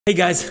Hey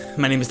guys,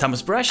 my name is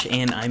Thomas Brush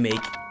and I make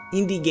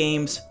indie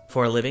games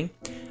for a living.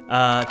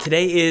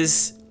 Today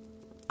is,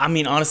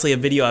 honestly, a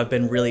video I've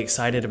been really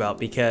excited about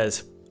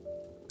because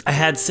I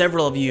had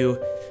several of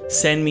you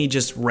send me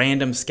just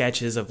random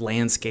sketches of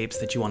landscapes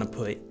that you want to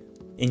put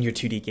in your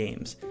 2D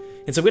games.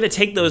 And so I'm going to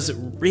take those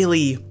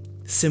really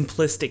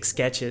simplistic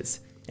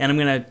sketches and I'm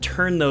going to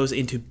turn those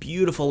into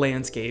beautiful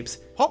landscapes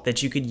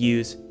that you could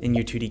use in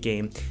your 2D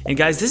game. And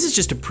guys, this is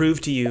just to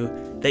prove to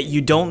you that you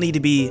don't need to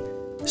be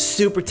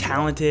super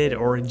talented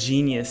or a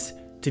genius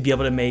to be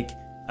able to make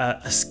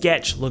a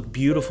sketch look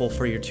beautiful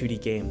for your 2D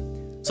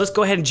game. So let's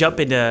go ahead and jump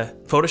into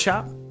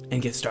Photoshop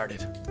and get started.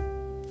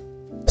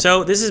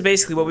 So this is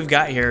basically what we've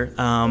got here.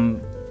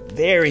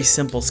 Very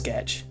simple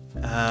sketch.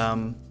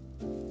 And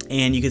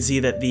you can see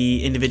that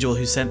the individual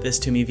who sent this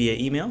to me via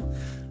email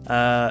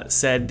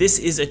said, "This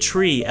is a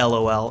tree,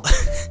 LOL."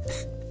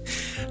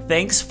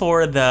 Thanks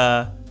for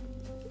the,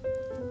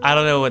 I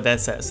don't know what that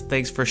says.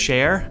 Thanks for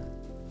share.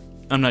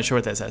 I'm not sure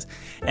what that says.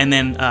 And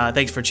then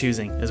thanks for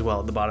choosing as well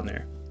at the bottom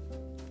there.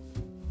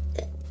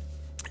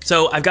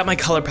 So I've got my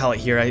color palette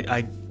here.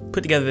 I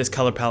put together this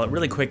color palette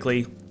really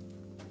quickly,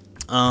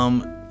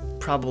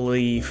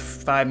 probably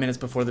 5 minutes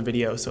before the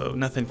video, so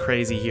nothing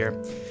crazy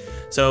here.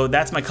 So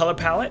that's my color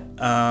palette.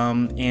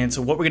 And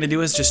so what we're gonna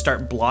do is just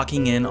start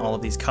blocking in all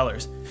of these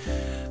colors.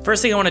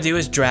 First thing I wanna do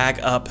is drag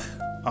up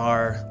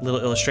our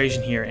little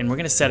illustration here, and we're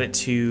gonna set it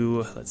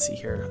to, let's see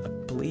here, I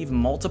believe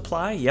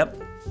multiply, yep.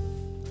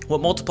 What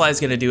multiply is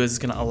going to do is it's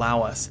going to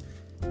allow us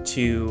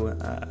to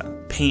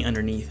paint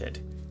underneath it.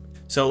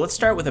 So let's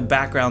start with a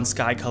background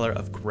sky color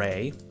of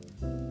gray.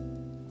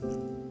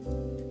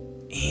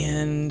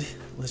 And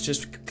let's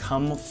just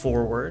come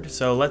forward.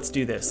 So let's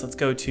do this. Let's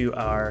go to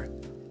our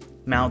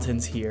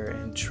mountains here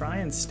and try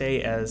and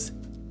stay as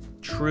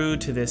true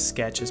to this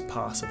sketch as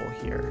possible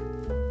here.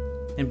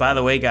 And by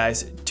the way,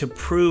 guys, to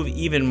prove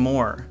even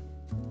more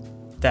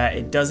that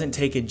it doesn't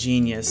take a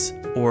genius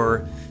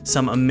or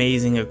some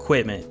amazing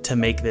equipment to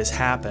make this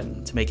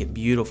happen, to make it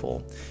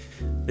beautiful.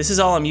 This is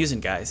all I'm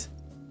using, guys.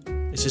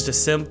 It's just a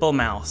simple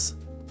mouse,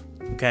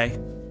 okay?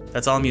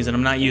 That's all I'm using.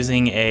 I'm not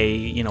using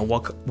a,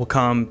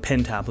 Wacom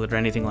pen tablet or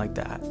anything like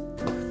that.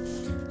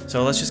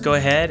 So let's just go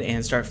ahead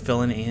and start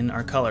filling in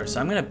our colors.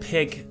 So I'm gonna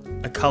pick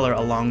a color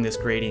along this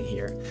gradient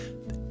here.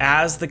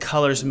 As the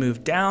colors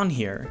move down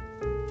here,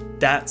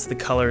 that's the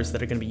colors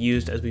that are gonna be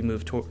used as we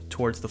move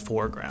towards the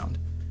foreground.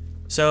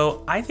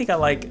 So I think I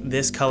like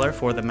this color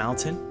for the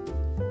mountain,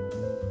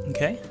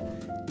 okay?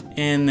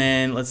 And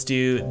then let's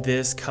do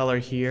this color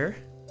here,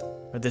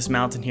 or this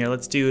mountain here.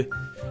 Let's do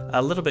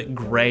a little bit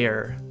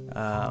grayer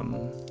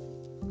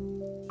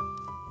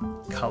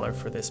color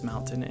for this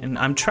mountain. And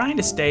I'm trying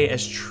to stay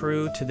as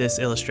true to this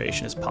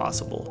illustration as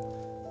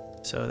possible.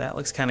 So that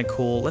looks kind of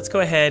cool. Let's go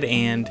ahead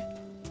and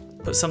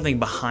put something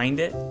behind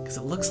it, because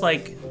it looks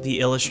like the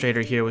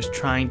illustrator here was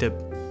trying to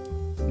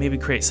maybe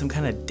create some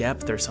kind of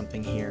depth or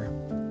something here.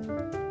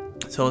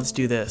 So let's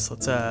do this.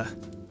 Let's do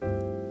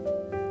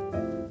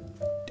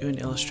an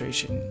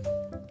illustration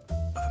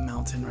of a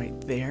mountain right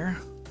there.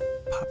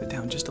 Pop it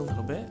down just a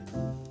little bit.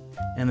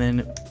 And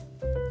then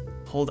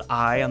hold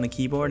I on the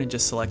keyboard and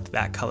just select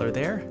that color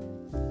there.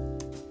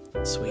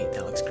 Sweet,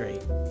 that looks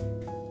great.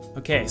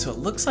 Okay, so it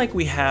looks like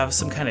we have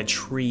some kind of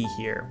tree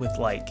here with,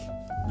 like,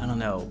 I don't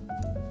know,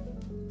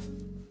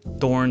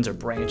 thorns or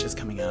branches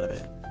coming out of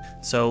it.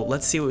 So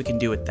let's see what we can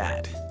do with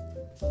that.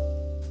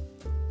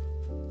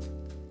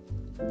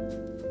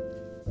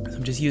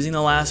 I'm just using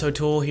the lasso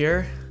tool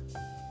here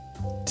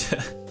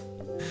to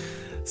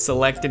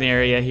select an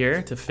area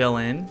here to fill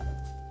in.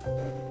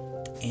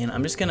 And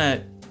I'm just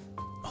gonna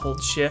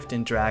hold shift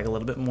and drag a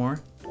little bit more.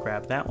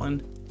 Grab that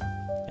one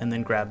and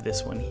then grab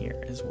this one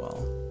here as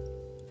well.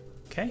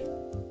 Okay,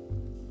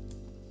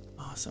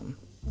 awesome.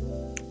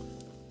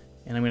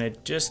 And I'm gonna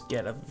just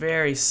get a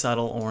very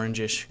subtle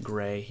orangish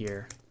gray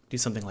here. Do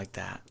something like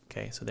that.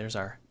 Okay, so there's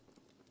our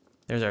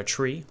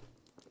tree.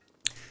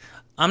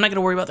 I'm not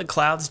gonna worry about the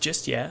clouds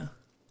just yet.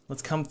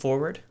 Let's come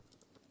forward.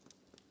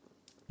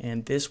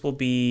 And this will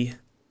be,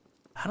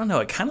 I don't know,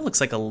 it kind of looks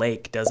like a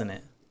lake, doesn't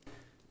it?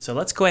 So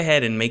let's go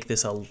ahead and make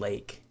this a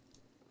lake.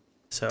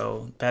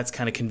 So that's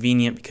kind of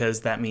convenient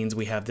because that means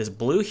we have this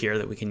blue here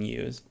that we can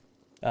use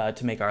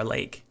to make our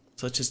lake.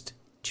 So let's just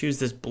choose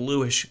this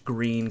bluish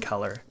green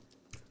color.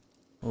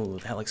 Oh,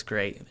 that looks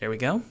great. There we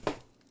go.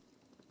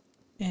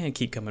 And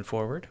keep coming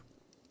forward.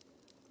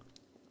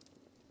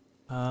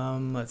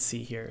 Let's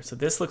see here. So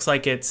this looks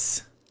like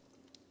it's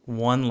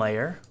one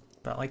layer,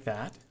 about like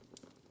that.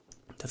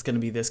 That's going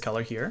to be this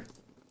color here.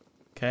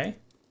 Okay.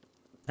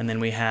 And then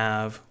we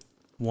have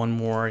one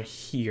more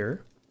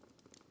here.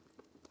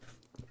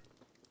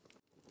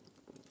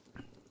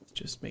 Let's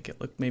just make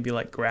it look maybe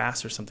like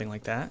grass or something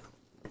like that.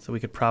 So we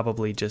could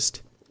probably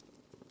just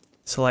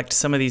select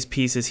some of these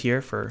pieces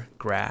here for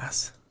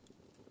grass.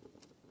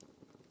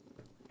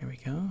 There we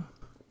go.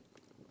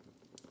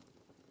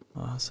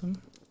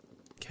 Awesome.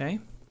 Okay.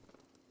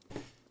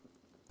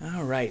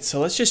 All right,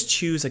 so let's just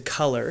choose a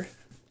color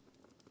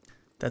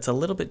that's a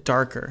little bit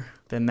darker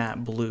than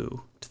that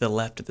blue to the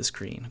left of the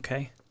screen,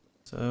 okay?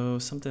 So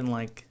something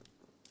like,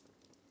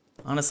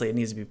 honestly, it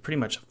needs to be pretty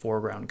much a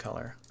foreground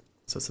color.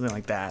 So something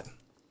like that.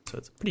 So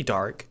it's pretty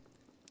dark.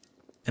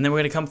 And then we're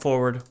going to come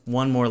forward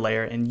one more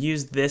layer and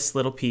use this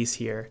little piece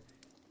here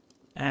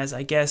as,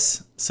 I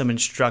guess, some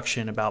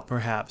instruction about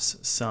perhaps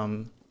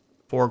some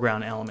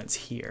foreground elements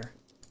here.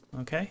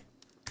 Okay?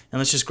 And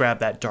let's just grab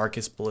that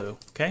darkest blue.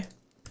 Okay?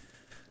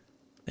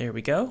 There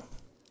we go.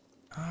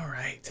 All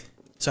right.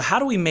 So how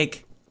do we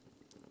make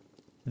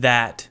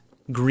that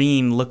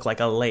green look like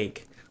a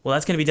lake? Well,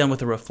 that's going to be done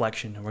with a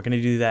reflection, and we're going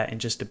to do that in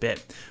just a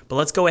bit. But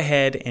let's go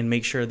ahead and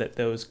make sure that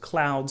those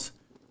clouds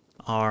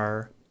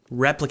are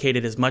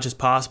replicated as much as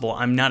possible.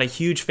 I'm not a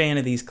huge fan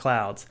of these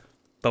clouds,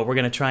 but we're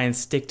going to try and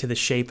stick to the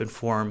shape and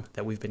form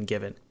that we've been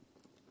given.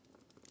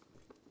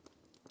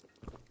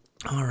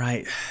 All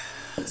right,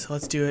 so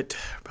let's do it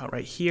about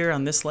right here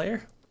on this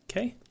layer,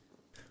 okay?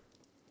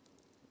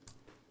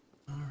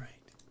 All right.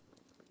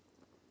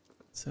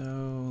 So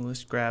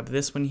let's grab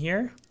this one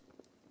here,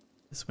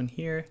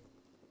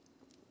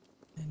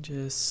 and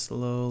just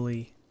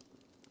slowly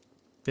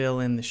fill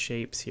in the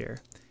shapes here.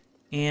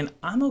 And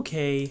I'm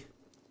okay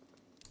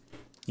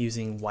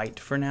using white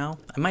for now.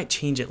 I might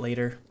change it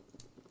later,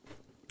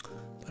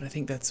 but I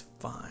think that's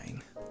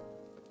fine.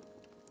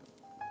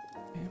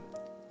 Okay.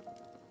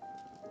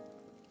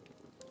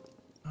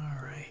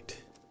 All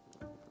right.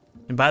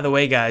 And by the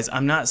way, guys,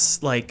 I'm not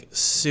like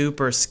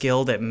super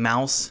skilled at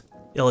mouse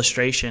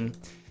illustration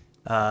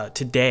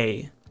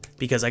today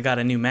because I got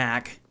a new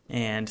Mac,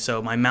 and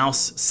so my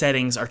mouse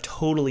settings are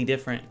totally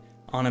different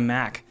on a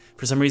Mac.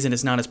 For some reason,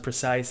 it's not as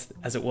precise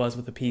as it was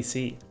with a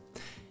PC.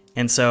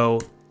 And so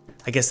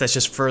I guess that's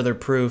just further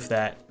proof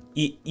that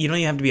you don't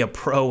even have to be a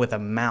pro with a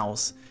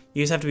mouse.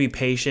 You just have to be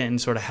patient and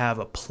sort of have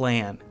a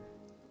plan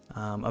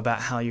about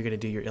how you're going to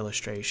do your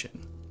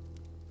illustration.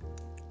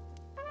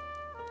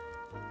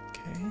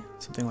 Okay,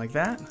 something like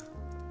that.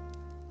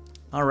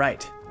 All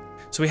right.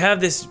 So we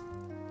have this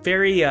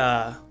very,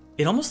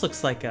 it almost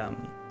looks like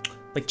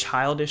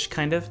childish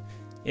kind of,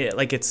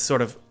 like it's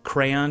sort of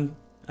crayon.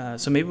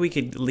 So maybe we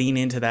could lean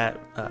into that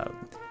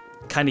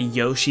kind of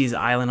Yoshi's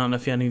Island. I don't know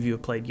if any of you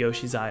have played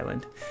Yoshi's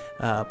Island,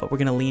 but we're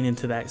gonna lean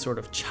into that sort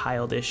of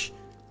childish,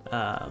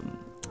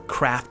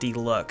 crafty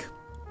look.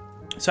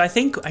 So I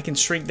think I can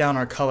shrink down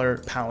our color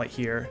palette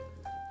here.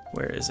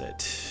 Where is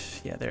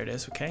it? Yeah, there it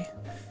is, okay.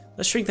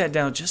 Let's shrink that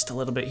down just a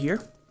little bit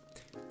here.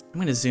 I'm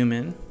gonna zoom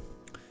in.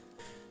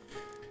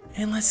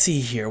 And let's see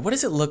here, what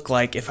does it look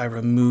like if I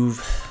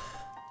remove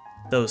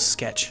those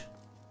sketch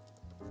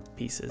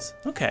pieces?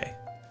 Okay,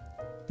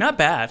 not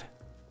bad.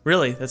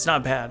 Really, that's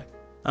not bad.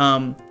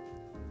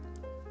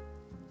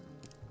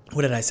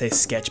 What did I say?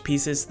 Sketch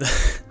pieces?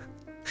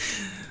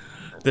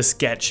 The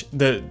sketch,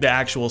 the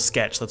actual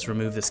sketch. Let's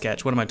remove the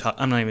sketch. What am I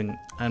talking?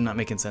 I'm not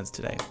making sense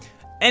today.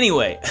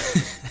 Anyway,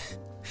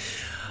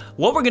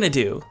 what we're gonna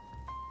do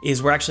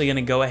is we're actually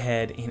gonna go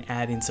ahead and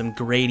add in some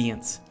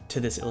gradients to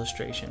this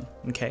illustration,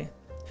 okay?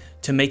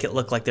 To make it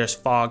look like there's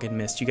fog and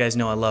mist. You guys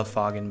know I love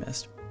fog and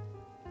mist.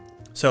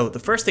 So the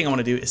first thing I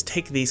wanna do is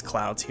take these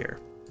clouds here,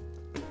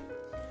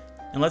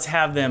 and let's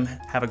have them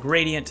have a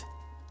gradient.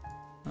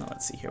 Oh,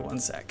 let's see here, one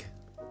sec.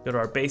 Go to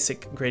our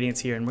basic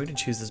gradients here, and we're gonna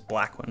choose this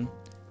black one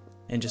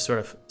and just sort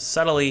of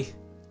subtly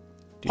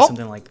do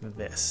something like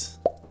this,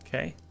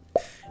 okay?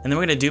 And then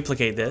we're gonna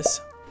duplicate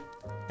this,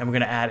 and we're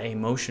gonna add a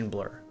motion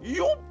blur.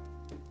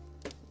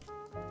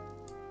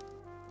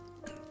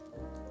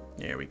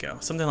 There we go,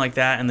 something like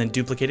that, and then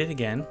duplicate it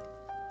again.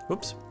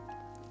 Whoops.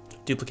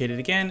 Duplicate it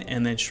again,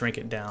 and then shrink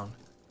it down.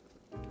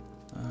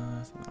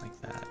 Something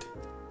like that.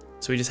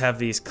 So we just have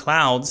these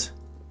clouds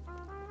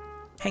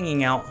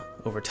hanging out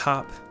over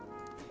top,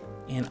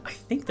 and I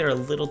think they're a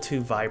little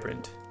too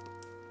vibrant.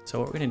 So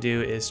what we're gonna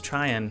do is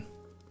try and,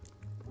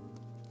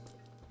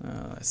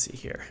 let's see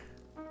here.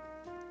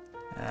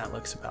 That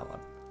looks about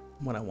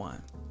what I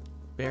want.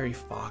 Very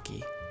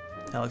foggy.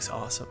 That looks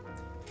awesome.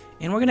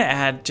 And we're gonna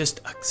add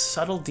just a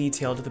subtle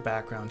detail to the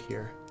background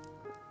here.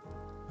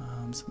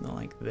 Something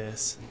like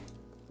this,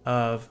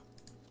 of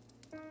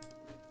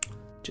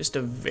just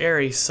a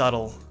very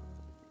subtle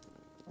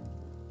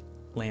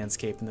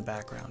landscape in the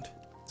background.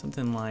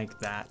 Something like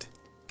that,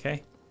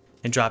 okay?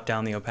 And drop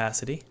down the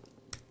opacity,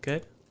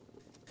 good.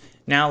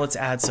 Now let's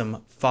add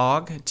some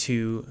fog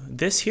to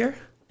this here.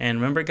 And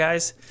remember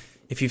guys,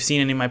 if you've seen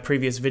any of my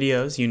previous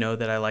videos, you know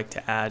that I like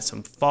to add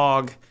some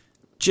fog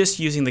just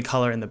using the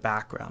color in the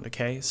background,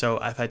 okay? So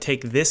if I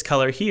take this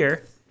color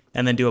here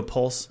and then do a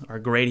pulse or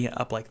gradient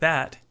up like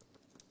that,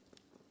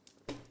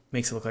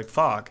 makes it look like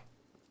fog.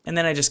 And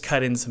then I just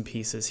cut in some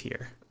pieces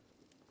here.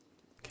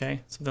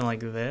 Okay, something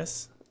like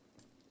this.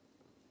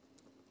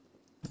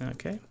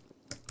 Okay,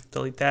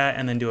 delete that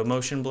and then do a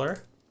motion blur.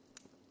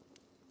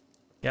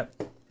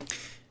 Yep.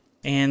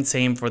 And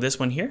same for this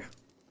one here.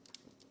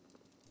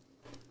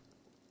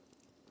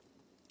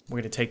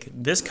 We're gonna take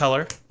this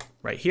color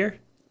right here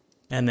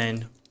and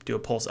then do a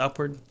pulse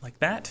upward like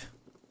that.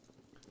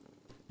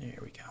 There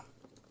we go.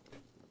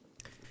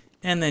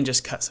 And then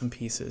just cut some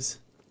pieces.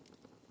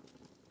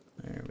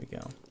 There we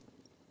go.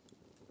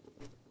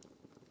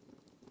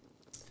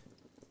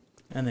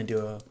 and then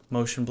do a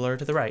motion blur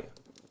to the right,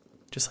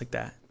 just like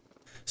that.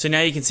 So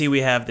now you can see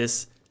we have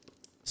this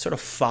sort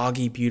of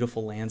foggy,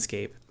 beautiful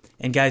landscape.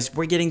 And guys,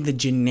 we're getting the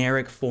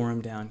generic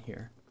form down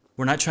here.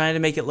 We're not trying to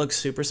make it look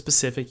super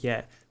specific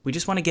yet. We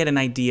just want to get an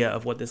idea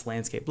of what this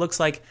landscape looks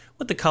like,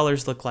 what the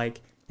colors look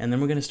like, and then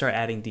we're going to start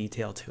adding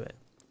detail to it.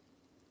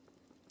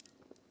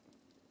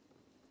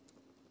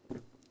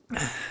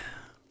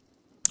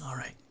 All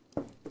right.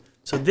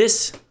 So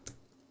this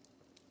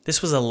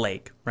was a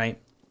lake,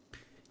 right?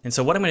 And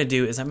so what I'm going to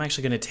do is I'm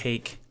actually going to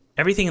take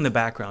everything in the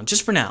background,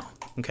 just for now,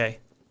 okay?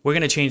 We're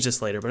going to change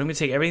this later, but I'm going to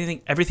take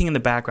everything in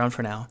the background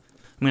for now.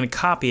 I'm going to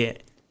copy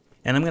it,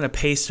 and I'm going to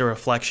paste a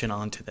reflection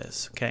onto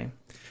this, okay?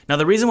 Now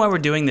the reason why we're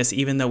doing this,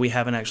 even though we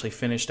haven't actually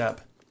finished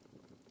up,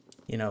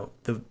 you know,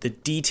 the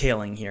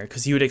detailing here,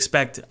 because you would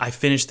expect I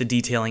finished the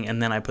detailing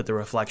and then I put the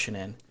reflection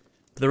in.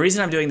 But the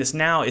reason I'm doing this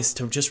now is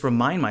to just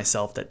remind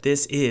myself that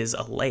this is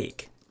a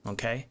lake,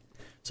 okay?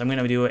 So I'm going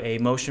to do a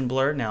motion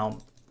blur. Now,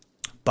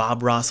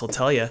 Bob Ross will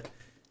tell you,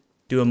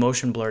 do a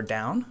motion blur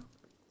down.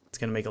 It's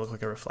going to make it look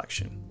like a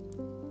reflection.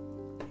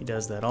 He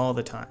does that all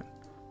the time.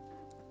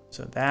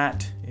 So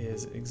that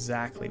is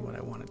exactly what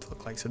I want it to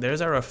look like. So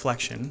there's our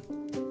reflection.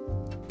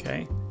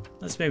 Okay,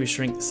 let's maybe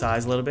shrink the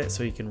size a little bit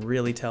so you can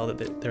really tell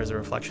that there's a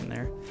reflection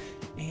there.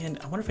 And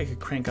I wonder if I could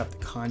crank up the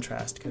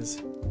contrast because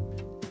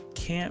I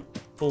can't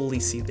fully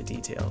see the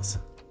details.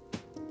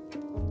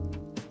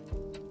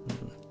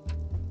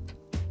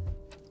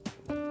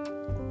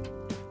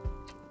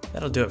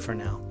 That'll do it for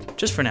now,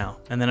 just for now.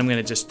 And then I'm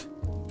gonna just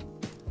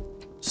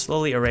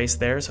slowly erase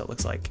there so it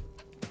looks like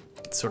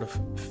it's sort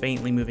of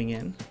faintly moving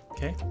in,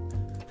 okay?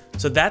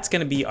 So that's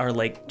gonna be our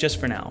lake just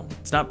for now.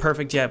 It's not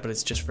perfect yet, but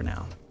it's just for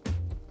now.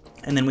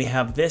 And then we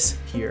have this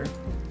here.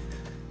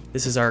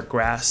 This is our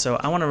grass. So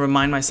I wanna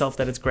remind myself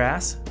that it's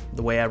grass.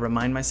 The way I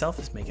remind myself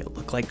is make it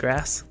look like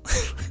grass.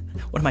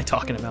 What am I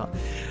talking about?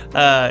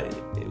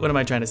 What am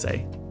I trying to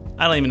say?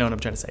 I don't even know what I'm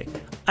trying to say.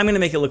 I'm gonna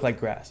make it look like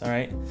grass, all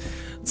right?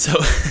 So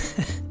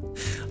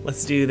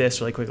let's do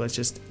this really quick. Let's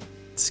just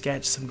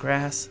sketch some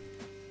grass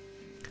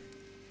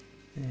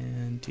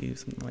and do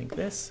something like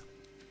this.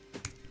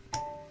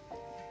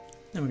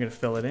 Then we're gonna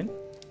fill it in,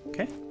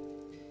 okay?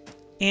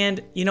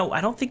 And you know,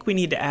 I don't think we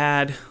need to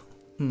add,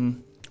 we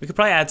could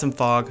probably add some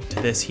fog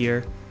to this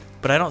here,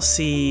 but I don't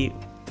see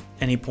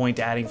any point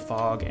to adding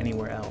fog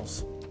anywhere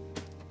else.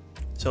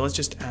 So let's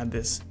just add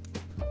this,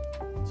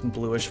 some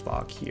bluish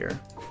fog here.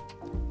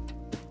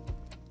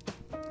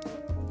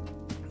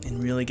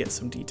 And really get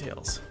some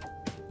details.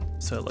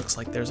 So it looks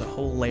like there's a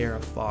whole layer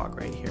of fog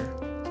right here.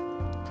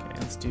 Okay,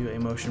 let's do a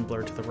motion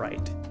blur to the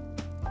right.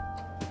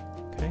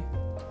 Okay.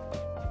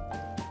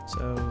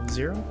 So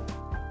 0,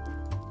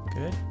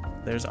 good.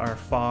 There's our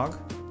fog.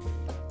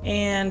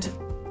 And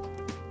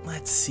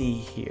let's see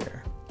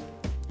here.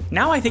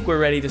 Now I think we're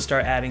ready to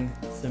start adding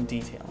some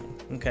detailing,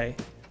 okay?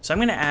 So I'm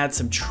gonna add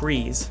some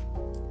trees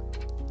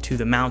to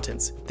the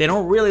mountains. They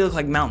don't really look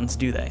like mountains,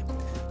 do they?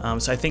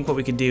 So I think what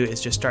we could do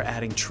is just start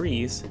adding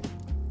trees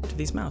to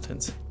these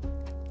mountains.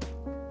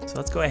 So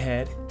let's go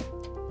ahead,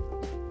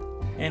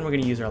 and we're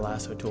gonna use our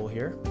lasso tool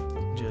here.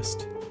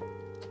 Just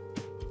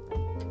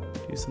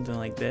do something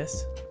like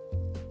this.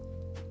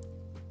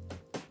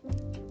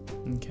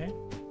 Okay.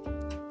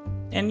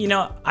 And you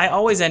know, I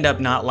always end up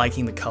not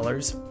liking the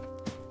colors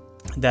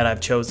that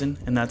I've chosen,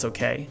 and that's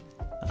okay.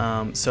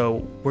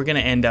 So we're gonna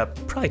end up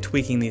probably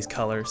tweaking these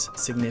colors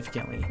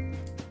significantly.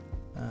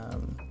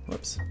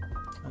 Whoops,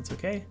 that's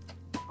okay.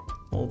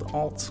 Hold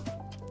Alt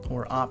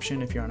or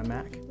Option if you're on a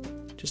Mac,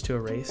 just to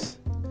erase.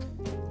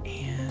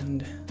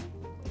 And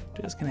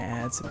just gonna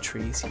add some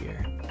trees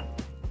here.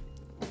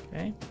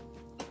 Okay,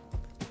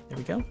 there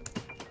we go.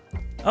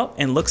 Oh,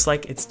 and looks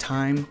like it's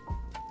time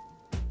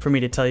for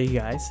me to tell you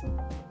guys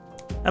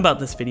about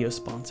this video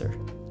sponsor,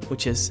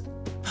 which is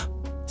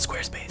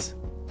Squarespace.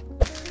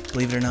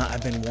 Believe it or not,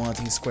 I've been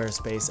wanting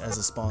Squarespace as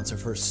a sponsor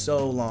for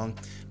so long,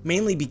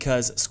 mainly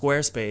because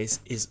Squarespace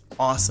is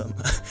awesome.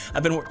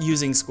 I've been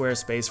using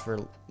Squarespace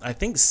for, I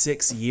think,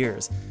 6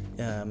 years.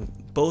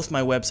 Both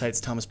my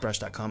websites,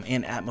 thomasbrush.com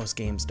and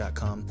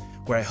atmosgames.com,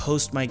 where I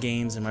host my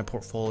games and my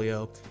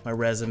portfolio, my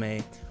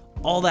resume,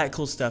 all that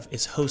cool stuff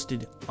is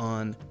hosted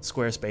on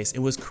Squarespace. It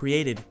was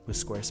created with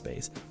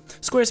Squarespace.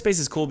 Squarespace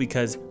is cool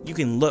because you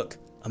can look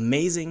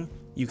amazing,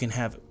 you can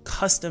have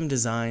custom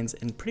designs,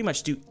 and pretty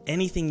much do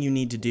anything you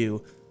need to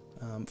do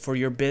for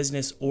your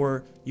business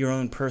or your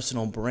own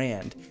personal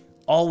brand,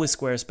 all with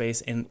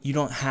Squarespace, and you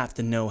don't have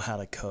to know how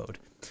to code.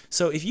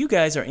 So if you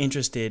guys are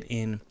interested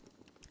in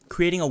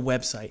creating a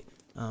website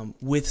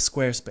with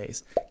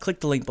Squarespace, click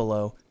the link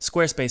below,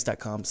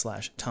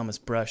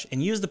 squarespace.com/thomasbrush,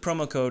 and use the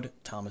promo code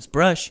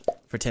thomasbrush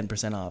for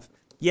 10% off.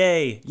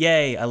 Yay,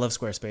 yay, I love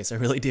Squarespace, I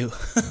really do.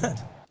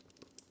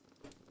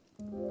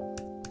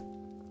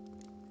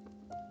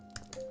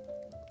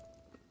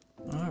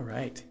 All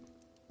right,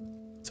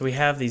 so we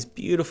have these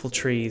beautiful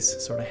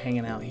trees sort of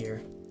hanging out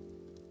here,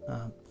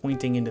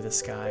 pointing into the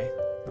sky.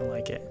 I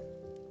like it.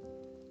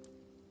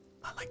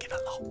 I like it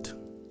a lot.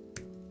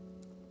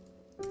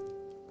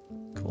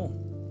 Cool.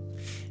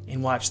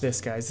 And watch this,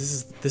 guys.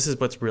 This is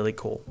what's really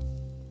cool.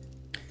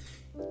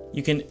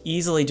 You can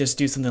easily just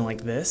do something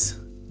like this.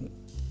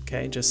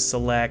 Okay, just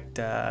select,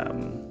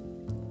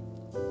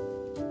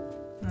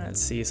 let's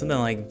see, something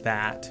like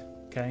that,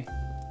 okay?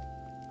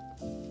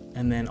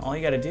 And then all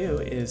you gotta do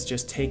is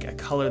just take a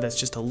color that's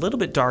just a little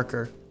bit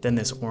darker than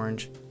this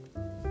orange.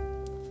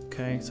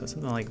 Okay, so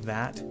something like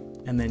that,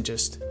 and then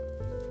just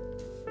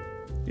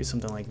do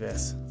something like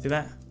this. See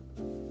that?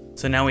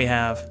 So now we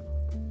have,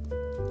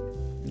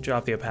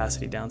 drop the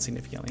opacity down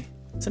significantly.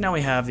 So now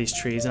we have these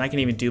trees, and I can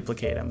even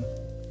duplicate them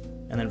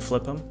and then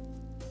flip them.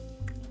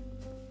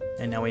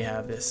 And now we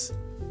have this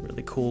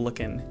really cool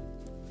looking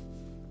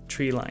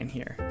tree line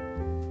here.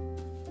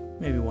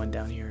 Maybe one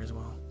down here as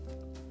well.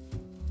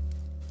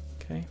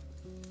 Okay,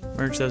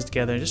 merge those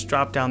together, just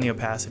drop down the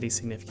opacity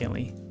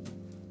significantly,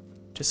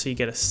 just so you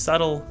get a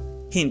subtle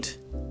hint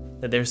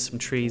that there's some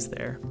trees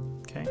there,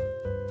 okay?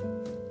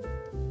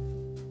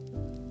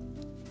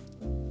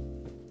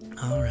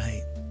 All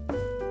right.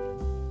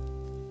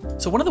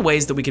 So one of the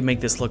ways that we can make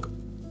this look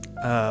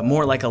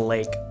more like a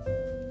lake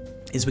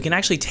is we can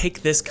actually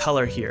take this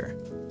color here,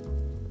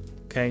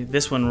 okay,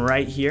 this one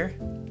right here,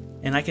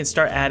 and I can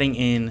start adding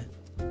in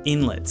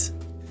inlets.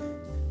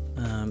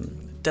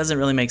 Doesn't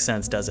really make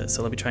sense, does it?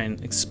 So let me try and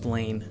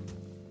explain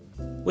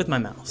with my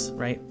mouse,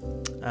 right?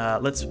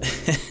 Let's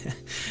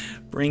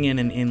bring in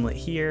an inlet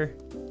here,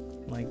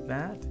 like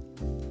that,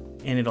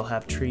 and it'll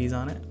have trees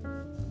on it.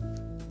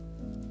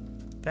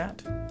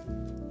 That.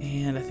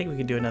 And I think we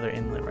could do another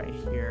inlet right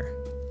here.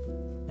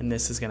 And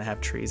this is gonna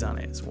have trees on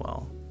it as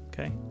well,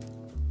 okay?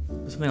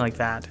 Something like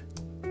that.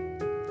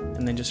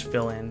 And then just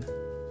fill in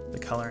the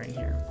coloring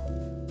here.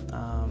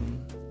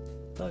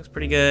 That looks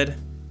pretty good.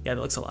 Yeah,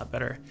 that looks a lot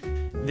better.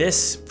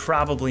 This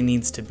probably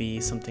needs to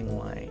be something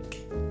like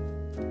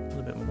a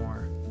little bit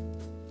more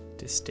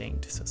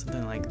distinct. So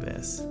something like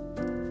this.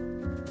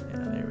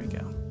 Yeah, there we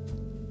go.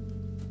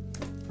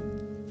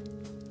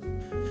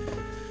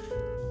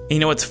 And you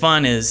know what's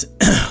fun is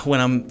when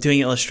I'm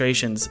doing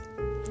illustrations,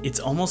 it's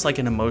almost like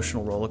an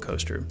emotional roller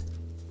coaster.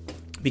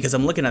 Because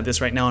I'm looking at this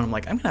right now and I'm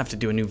like, I'm gonna have to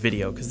do a new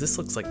video because this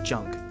looks like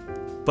junk.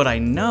 But I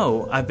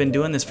know I've been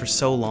doing this for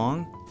so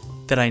long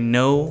that I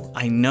know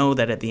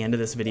that at the end of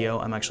this video,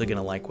 I'm actually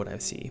gonna like what I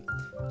see.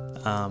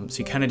 So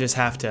you kind of just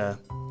have to,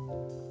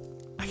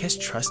 I guess,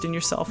 trust in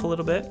yourself a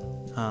little bit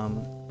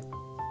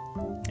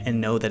and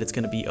know that it's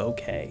gonna be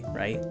okay,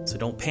 right? So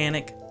don't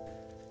panic,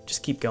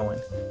 just keep going.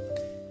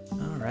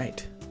 All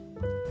right,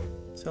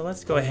 so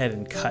let's go ahead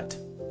and cut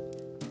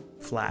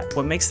flat.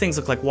 What makes things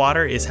look like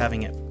water is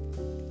having it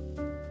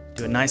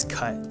do a nice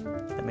cut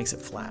that makes it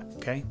flat,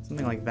 okay?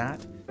 Something like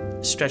that.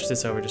 Stretch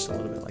this over just a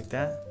little bit like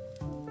that.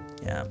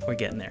 Yeah, we're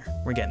getting there,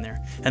 we're getting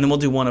there. And then we'll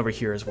do one over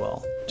here as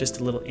well,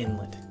 just a little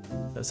inlet.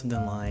 So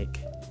something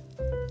like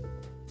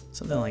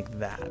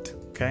that,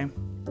 okay?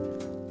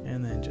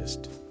 And then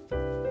just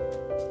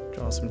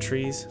draw some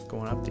trees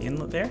going up the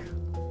inlet there.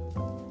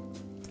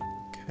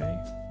 Okay,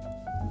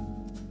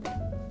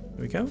 there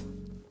we go.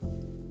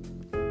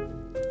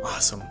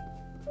 Awesome,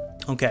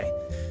 okay.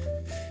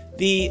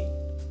 The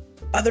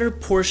other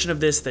portion of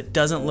this that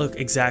doesn't look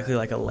exactly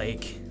like a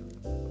lake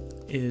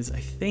is, I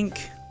think,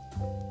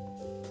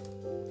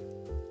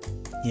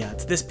 yeah,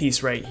 it's this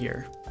piece right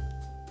here.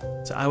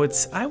 So I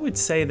would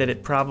say that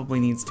it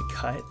probably needs to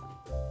cut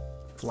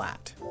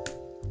flat,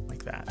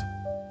 like that.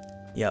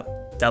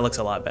 Yep, that looks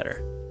a lot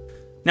better.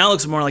 Now it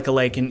looks more like a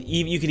lake, and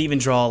you could even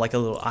draw like a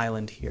little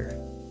island here.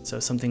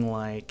 So something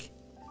like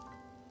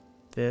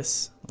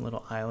this, a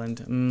little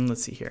island.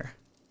 Let's see here.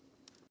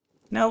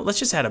 Now let's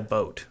just add a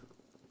boat.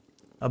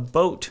 A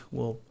boat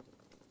will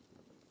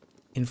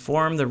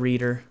inform the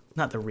reader,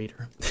 not the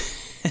reader,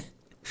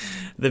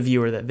 the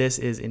viewer, that this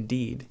is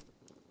indeed,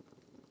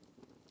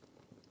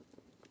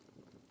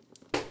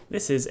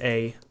 this is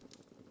a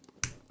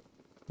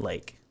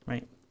lake,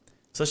 right?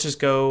 So let's just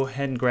go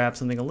ahead and grab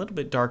something a little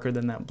bit darker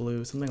than that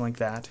blue, something like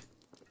that.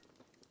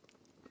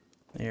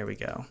 There we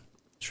go.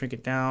 Shrink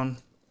it down.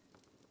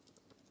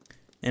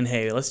 And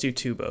hey, let's do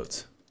two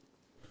boats.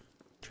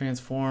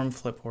 Transform,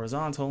 flip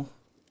horizontal,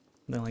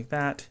 something like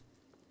that.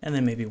 And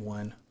then maybe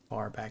one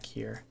bar back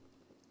here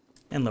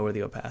and lower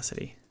the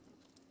opacity.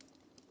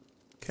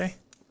 Okay,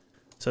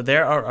 so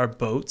there are our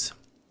boats.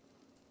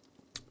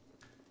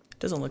 It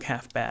doesn't look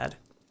half bad.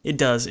 It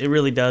does, it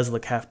really does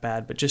look half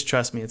bad, but just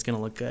trust me, it's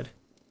gonna look good.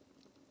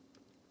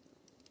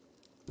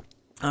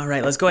 All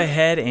right, let's go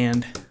ahead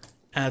and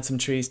add some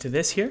trees to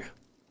this here.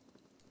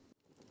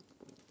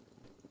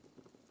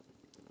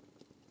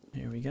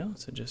 There we go,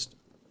 so just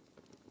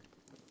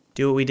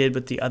do what we did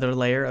with the other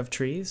layer of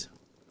trees.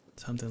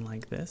 Something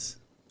like this,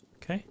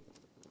 okay?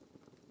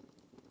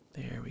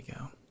 There we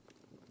go.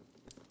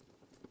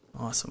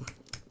 Awesome.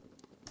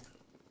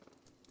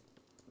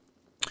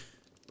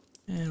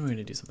 And we're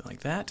gonna do something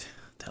like that.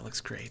 That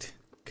looks great,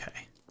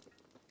 okay.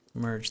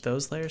 Merge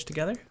those layers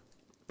together.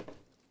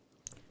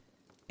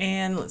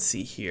 And let's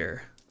see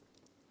here.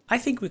 I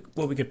think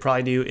what we could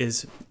probably do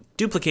is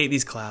duplicate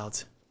these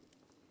clouds.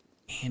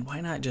 And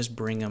why not just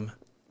bring them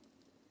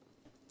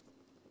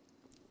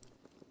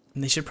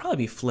And they should probably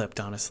be flipped,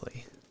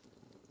 honestly.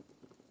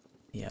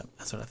 Yep,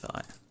 that's what I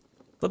thought.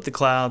 Flip the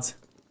clouds.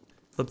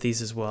 Flip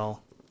these as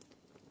well.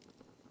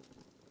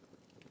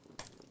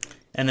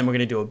 And then we're going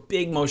to do a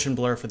big motion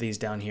blur for these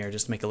down here,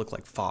 just to make it look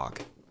like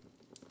fog.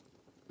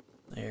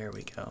 There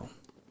we go.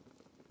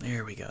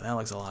 There we go. That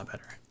looks a lot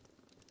better.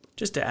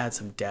 Just to add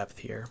some depth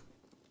here.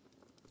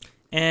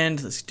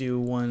 And let's do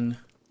one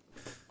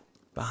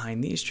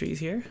behind these trees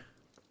here.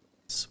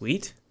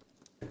 Sweet.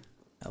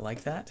 I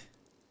like that.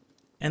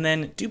 And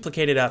then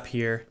duplicate it up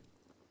here.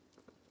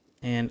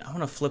 And I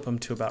want to flip them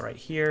to about right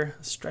here.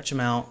 Stretch them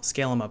out,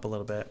 scale them up a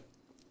little bit.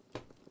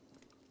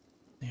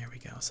 There we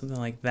go, something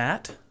like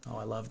that. Oh,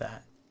 I love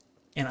that.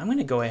 And I'm going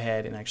to go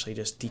ahead and actually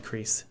just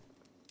decrease,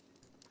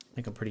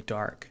 make them pretty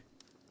dark.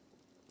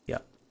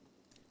 Yep.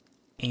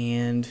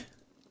 And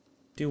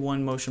do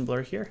one motion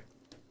blur here.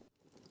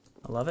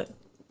 I love it.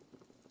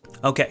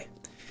 Okay.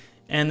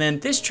 And then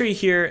this tree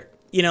here,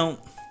 you know,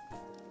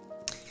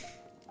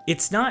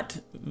 it's not,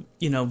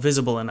 you know,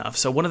 visible enough.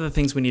 So one of the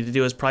things we need to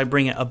do is probably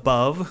bring it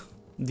above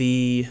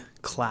the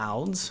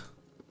clouds.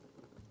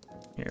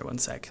 Here, one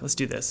sec. Let's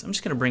do this. I'm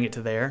just going to bring it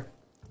to there.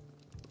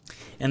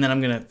 And then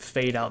I'm going to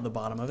fade out the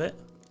bottom of it.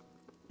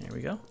 There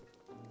we go.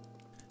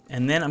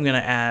 And then I'm going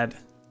to add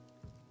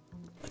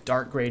a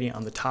dark gradient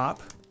on the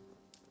top.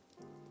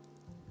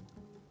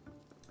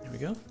 There we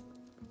go.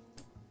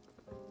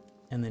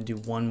 And then do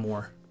one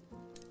more.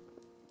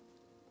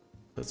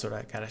 So sort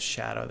of got a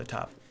shadow at the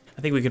top.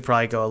 I think we could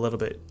probably go a little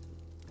bit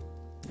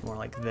more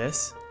like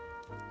this.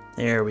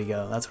 There we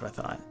go. That's what I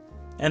thought.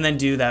 And then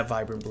do that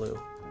vibrant blue.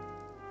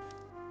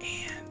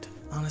 And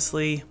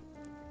honestly,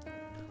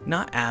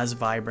 not as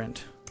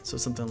vibrant. So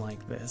something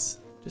like this.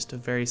 Just a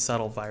very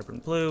subtle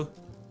vibrant blue.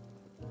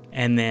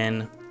 And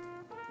then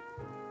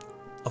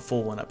a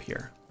full one up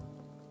here.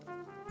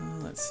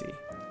 Let's see.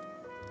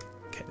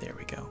 Okay, there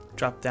we go.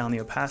 Drop down the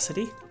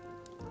opacity.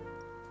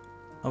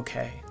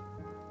 Okay.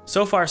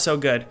 So far, so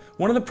good.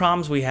 One of the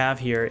problems we have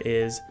here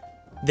is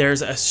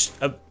there's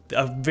a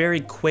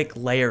very quick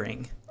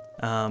layering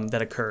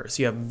that occurs.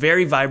 You have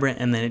very vibrant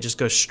and then it just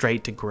goes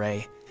straight to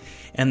gray.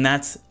 And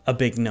that's a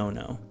big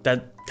no-no.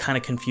 That kind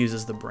of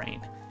confuses the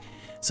brain.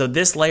 So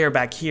this layer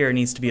back here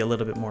needs to be a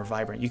little bit more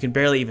vibrant. You can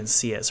barely even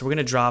see it. So we're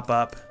gonna drop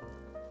up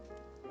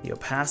the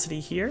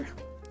opacity here.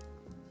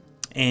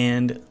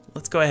 And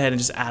let's go ahead and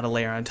just add a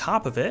layer on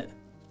top of it.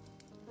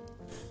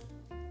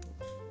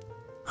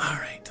 All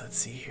right, let's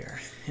see here.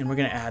 And we're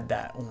gonna add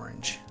that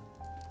orange,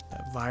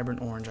 that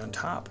vibrant orange on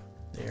top.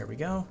 There we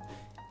go.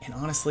 And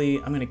honestly,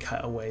 I'm gonna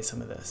cut away some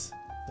of this.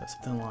 So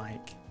something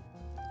like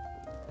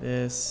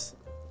this,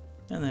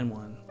 and then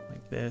one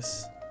like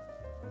this.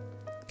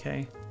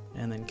 Okay,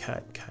 and then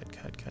cut.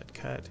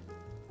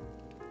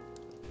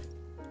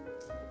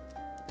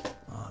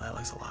 Oh, that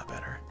looks a lot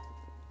better.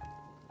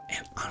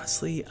 And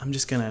honestly, I'm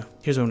just gonna,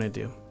 here's what I'm gonna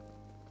do.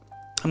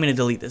 I'm gonna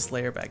delete this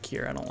layer back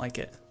here. I don't like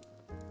it.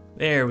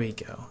 There we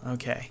go.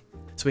 Okay.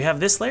 So we have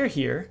this layer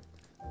here.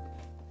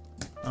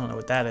 I don't know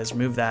what that is.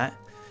 Remove that.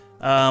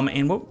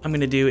 And what I'm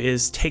going to do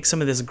is take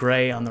some of this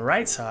gray on the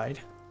right side,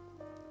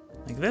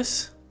 like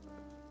this.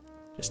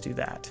 Just do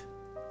that.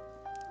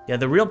 Yeah,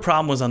 the real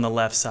problem was on the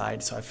left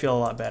side, so I feel a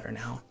lot better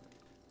now.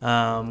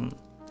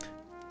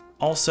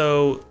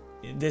 Also,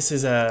 this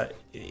is a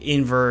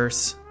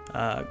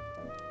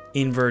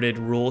inverted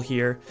rule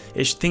here.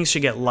 Things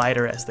should get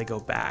lighter as they go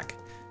back.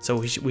 So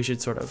we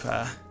should sort of,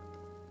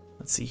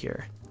 let's see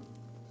here.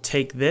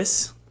 Take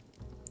this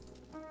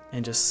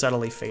and just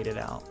subtly fade it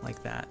out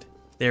like that.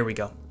 There we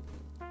go.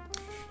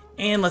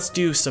 And let's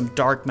do some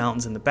dark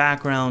mountains in the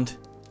background,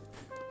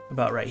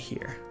 about right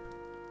here.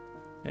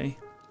 Okay.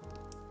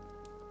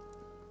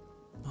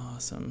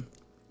 Awesome.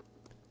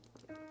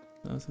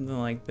 So something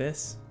like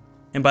this.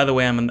 And by the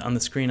way, I'm on the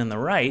screen on the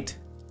right.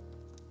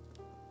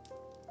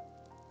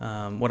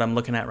 What I'm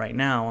looking at right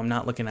now, I'm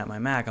not looking at my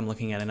Mac, I'm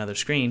looking at another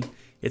screen.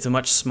 It's a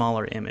much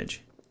smaller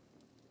image.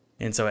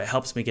 And so it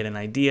helps me get an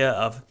idea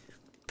of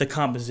the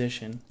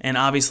composition. And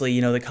obviously,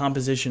 you know, the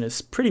composition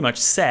is pretty much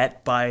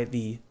set by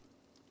the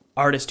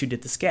artist who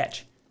did the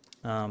sketch.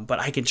 But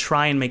I can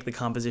try and make the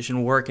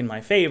composition work in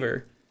my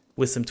favor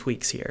with some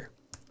tweaks here.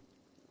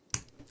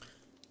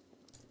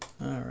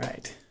 All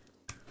right.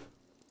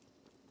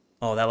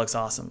 Oh, that looks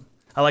awesome.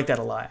 I like that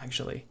a lot,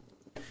 actually.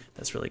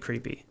 That's really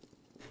creepy.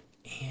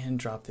 And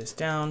drop this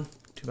down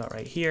to about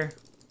right here.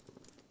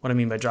 What I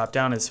mean by drop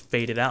down is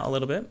fade it out a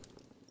little bit.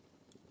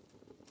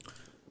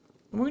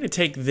 And we're going to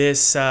take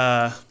this,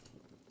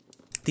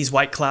 these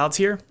white clouds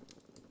here,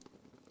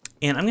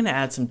 and I'm going to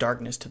add some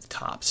darkness to the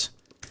tops.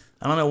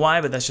 I don't know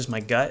why, but that's just my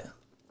gut.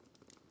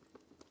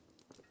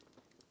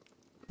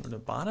 Or the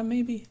bottom,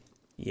 maybe?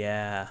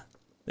 Yeah,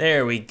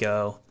 there we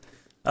go.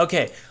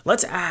 Okay,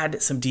 let's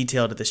add some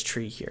detail to this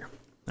tree here,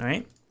 all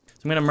right? So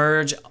I'm going to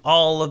merge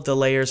all of the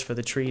layers for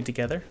the tree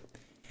together.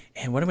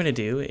 And what I'm going to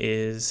do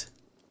is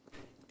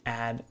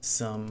add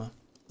some,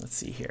 let's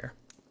see here.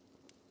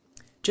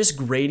 Just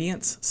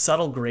gradients,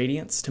 subtle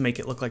gradients to make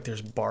it look like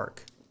there's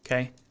bark,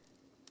 okay?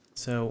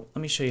 So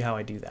let me show you how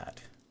I do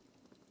that.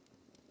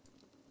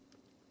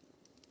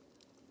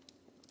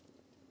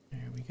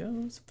 we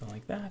go, something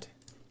like that.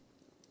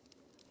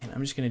 And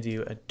I'm just gonna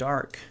do a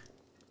dark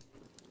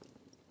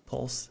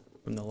pulse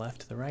from the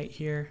left to the right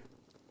here.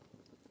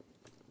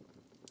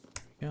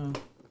 There we go.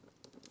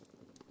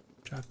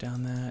 Drop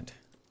down that,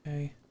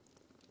 okay.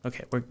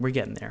 Okay, we're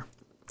getting there.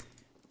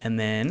 And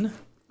then,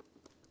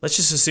 let's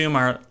just assume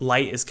our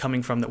light is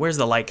coming from, where's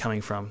the light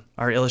coming from?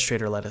 Our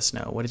illustrator let us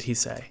know. What did he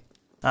say?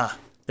 Ah,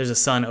 there's a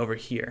sun over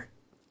here.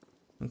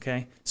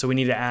 Okay, so we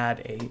need to add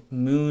a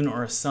moon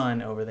or a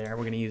sun over there.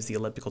 We're gonna use the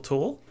elliptical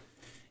tool.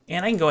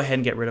 And I can go ahead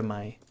and get rid of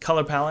my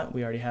color palette.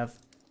 We already have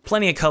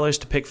plenty of colors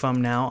to pick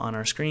from now on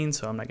our screen,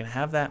 so I'm not gonna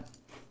have that.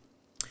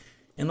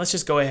 And let's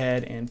just go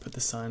ahead and put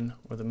the sun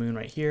or the moon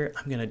right here.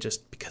 I'm gonna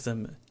just, because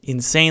I'm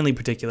insanely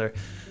particular,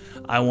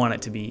 I want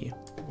it to be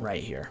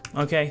right here.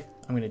 Okay,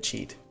 I'm gonna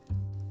cheat.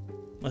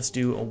 Let's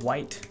do a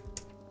white.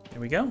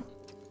 There we go.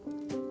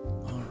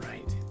 All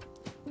right.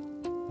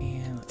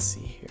 And let's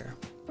see here.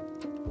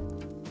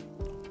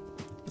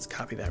 Let's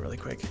copy that really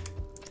quick.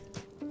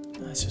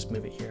 Let's just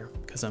move it here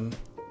because I'm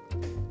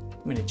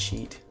gonna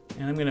cheat.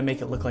 And I'm gonna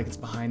make it look like it's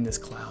behind this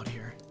cloud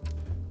here.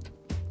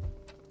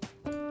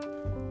 I'm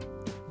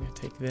gonna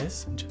take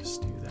this and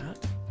just do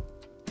that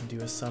and do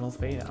a subtle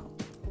fade out.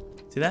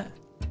 See that?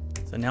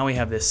 So now we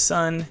have this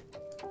sun,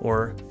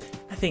 or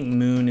I think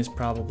moon is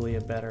probably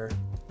a better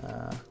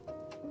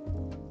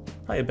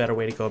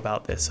way to go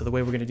about this. So the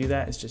way we're gonna do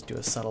that is just do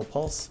a subtle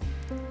pulse.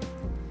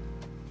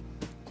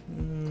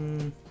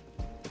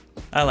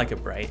 I like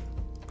it bright.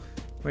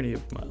 We're gonna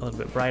do a little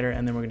bit brighter,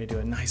 and then we're gonna do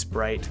a nice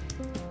bright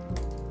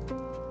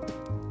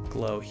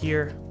glow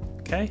here,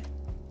 okay?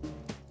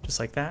 Just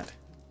like that.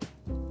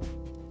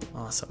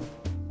 Awesome.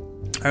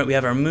 All right, we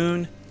have our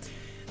moon.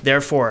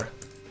 Therefore,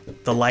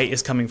 the light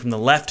is coming from the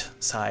left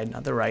side,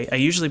 not the right. I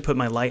usually put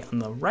my light on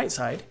the right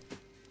side,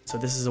 so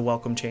this is a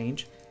welcome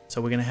change.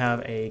 So we're gonna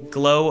have a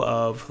glow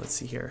of, let's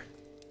see here,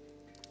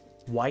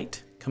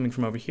 white coming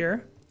from over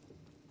here.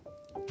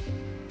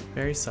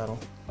 Very subtle.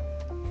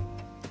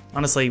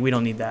 Honestly, we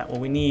don't need that.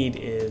 What we need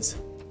is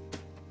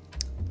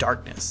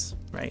darkness,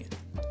 right?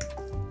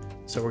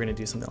 So we're gonna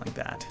do something like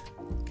that,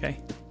 okay?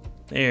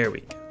 There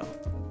we go.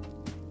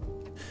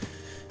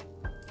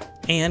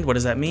 And what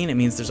does that mean? It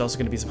means there's also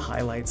gonna be some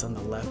highlights on the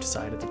left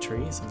side of the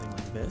tree, something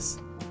like this.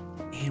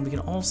 And we can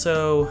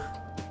also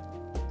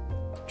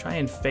try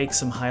and fake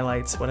some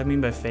highlights. What I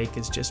mean by fake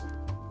is just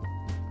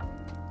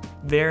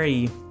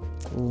very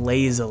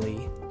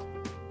lazily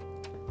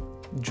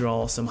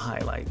draw some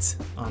highlights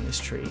on this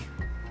tree.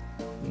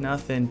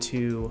 Nothing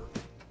too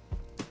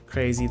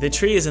crazy. The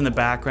tree is in the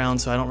background,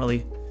 so I don't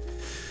really,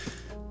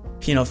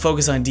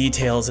 focus on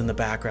details in the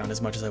background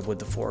as much as I would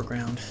the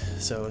foreground.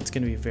 So it's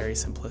gonna be very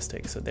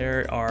simplistic. So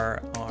there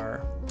are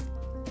our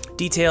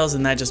details,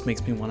 and that just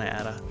makes me wanna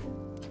add a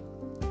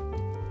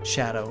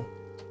shadow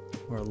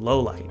or a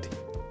low light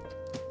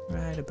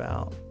right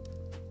about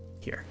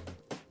here.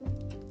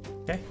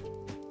 Okay,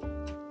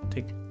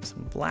 take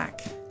some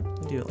black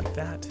and do it like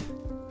that,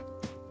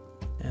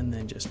 and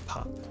then just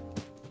pop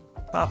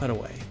it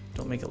away.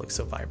 Don't make it look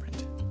so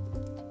vibrant.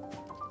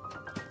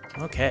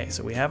 Okay,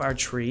 so we have our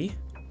tree.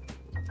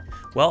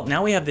 Well,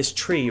 now we have this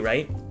tree,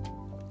 right?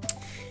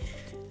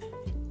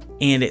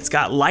 And it's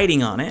got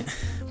lighting on it,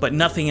 but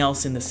nothing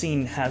else in the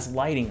scene has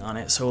lighting on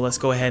it. So let's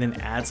go ahead and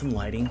add some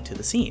lighting to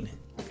the scene,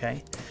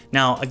 okay?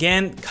 Now,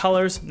 again,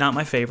 colors, not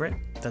my favorite.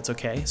 That's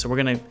okay. So we're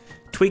gonna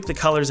tweak the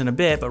colors in a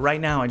bit, but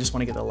right now I just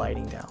wanna get the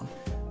lighting down.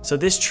 So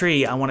this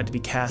tree, I want it to be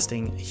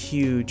casting a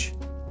huge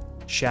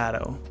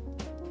shadow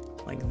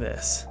like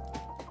this.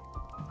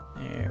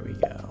 There we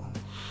go.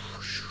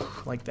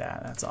 Like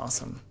that, that's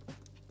awesome.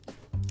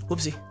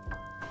 Whoopsie.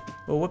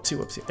 Oh, whoopsie,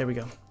 whoopsie, there we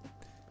go.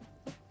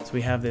 So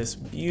we have this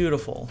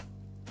beautiful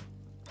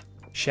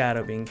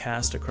shadow being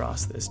cast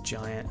across this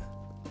giant.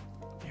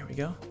 There we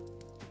go.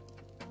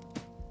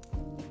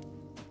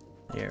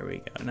 There we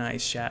go,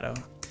 nice shadow.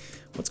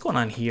 What's going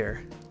on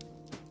here?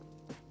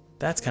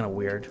 That's kind of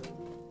weird.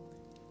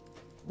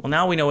 Well,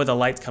 now we know where the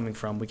light's coming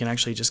from. We can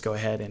actually just go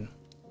ahead and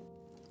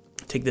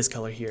take this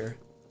color here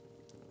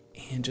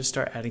and just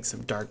start adding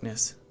some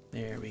darkness.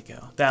 There we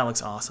go. That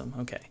looks awesome.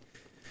 Okay.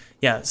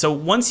 Yeah, so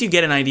once you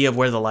get an idea of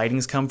where the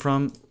lighting's coming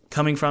from,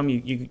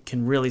 you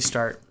can really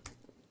start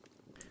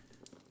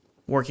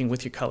working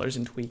with your colors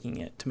and tweaking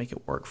it to make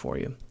it work for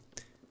you.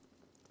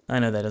 I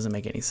know that doesn't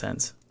make any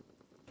sense,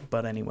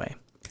 but anyway.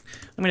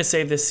 I'm gonna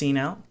save this scene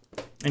out.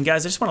 And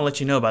guys, I just wanna let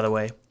you know, by the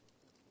way,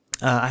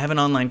 I have an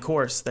online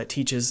course that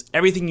teaches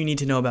everything you need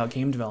to know about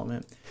game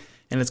development,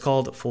 and it's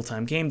called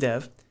Full-Time Game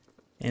Dev.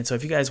 And so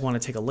if you guys wanna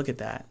take a look at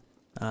that,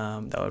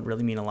 that would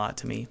really mean a lot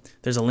to me.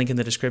 There's a link in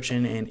the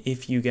description, and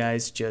if you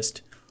guys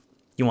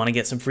you want to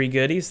get some free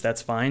goodies,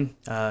 that's fine.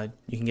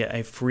 You can get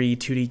a free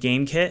 2D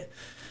game kit,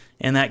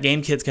 and that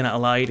game kit's going to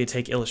allow you to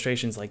take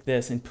illustrations like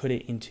this and put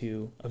it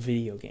into a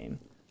video game.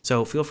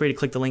 So feel free to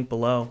click the link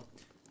below.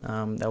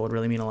 That would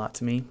really mean a lot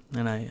to me,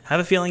 and I have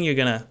a feeling you're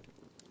going to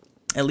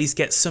at least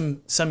get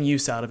some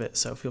use out of it,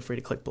 so feel free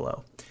to click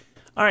below.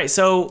 All right,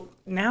 so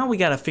now we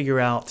got to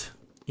figure out,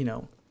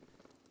 I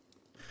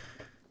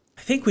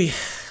think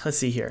let's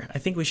see here. I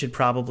think we should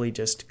probably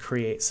just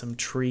create some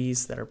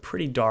trees that are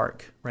pretty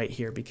dark right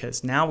here,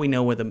 because now we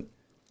know where the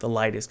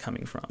light is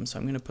coming from. So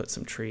I'm going to put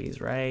some trees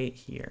right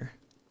here.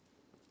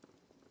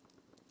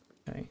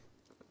 Okay.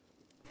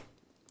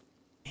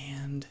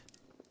 And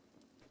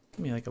give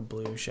me like a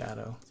blue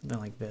shadow, something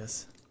like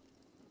this.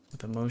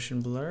 With a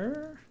motion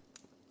blur.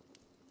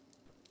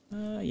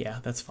 Yeah,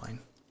 that's fine.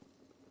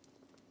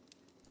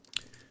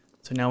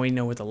 So now we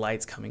know where the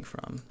light's coming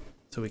from.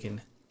 So we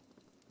can,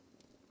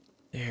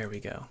 there we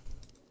go.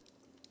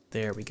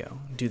 There we go.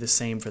 Do the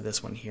same for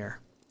this one here.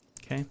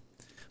 Okay.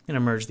 I'm going to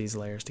merge these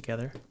layers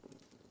together.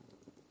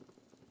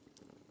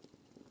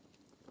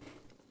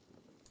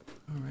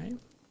 All right.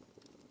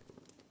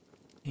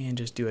 And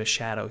just do a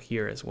shadow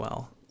here as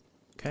well.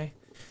 Okay.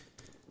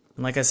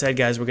 And like I said,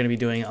 guys, we're going to be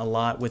doing a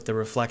lot with the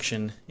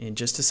reflection in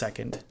just a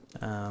second.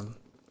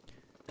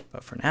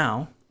 But for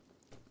now,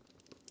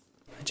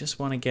 I just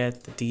want to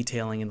get the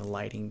detailing and the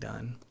lighting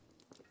done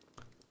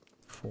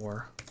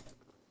for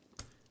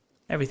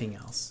everything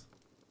else.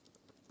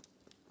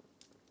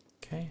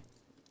 Okay.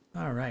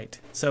 All right.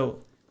 So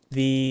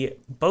the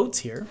boats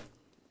here,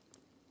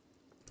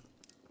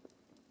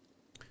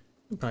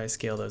 we'll probably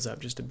scale those up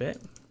just a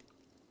bit.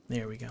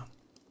 There we go.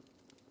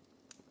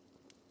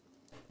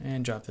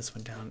 And drop this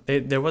one down.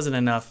 There wasn't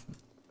enough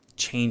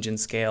change in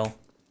scale.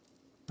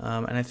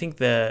 And I think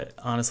that,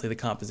 honestly, the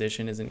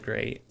composition isn't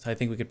great. So I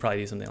think we could probably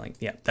do something like,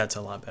 yeah, that's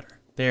a lot better.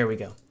 There we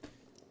go.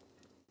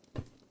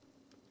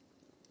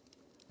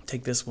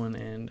 Take this one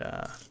and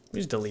we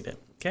just delete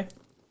it, okay?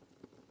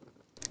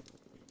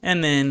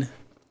 And then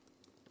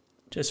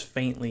just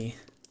faintly,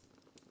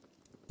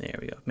 there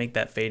we go. Make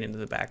that fade into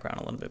the background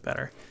a little bit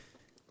better.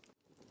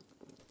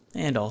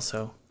 And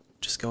also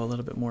just go a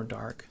little bit more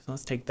dark. So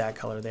let's take that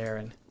color there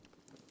and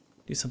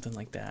do something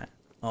like that.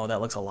 Oh, that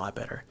looks a lot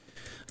better.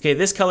 Okay,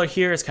 this color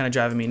here is kind of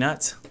driving me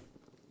nuts.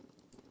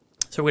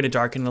 So we're going to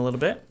darken it a little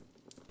bit.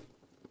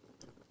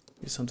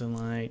 Do something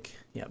like,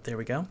 yeah, there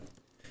we go.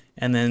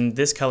 And then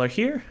this color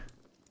here,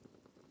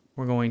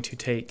 we're going to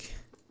take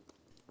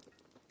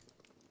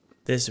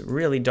this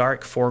really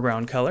dark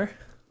foreground color.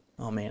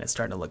 Oh man, it's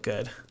starting to look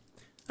good.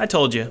 I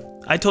told you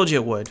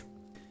it would.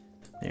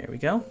 There we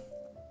go.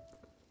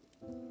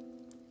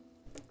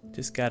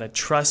 Just gotta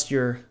trust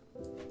your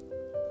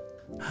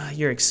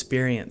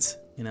experience,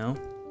 you know?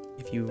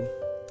 If you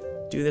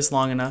do this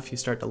long enough, you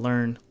start to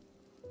learn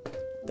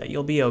that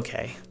you'll be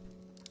okay.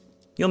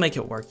 You'll make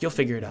it work. You'll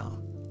figure it out.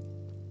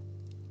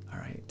 All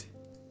right.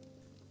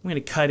 I'm going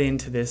to cut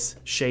into this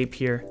shape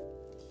here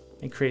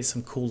and create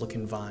some cool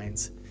looking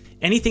vines.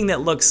 Anything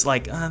that looks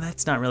like,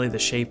 that's not really the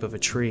shape of a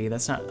tree.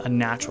 That's not a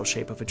natural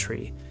shape of a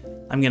tree.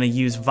 I'm going to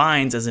use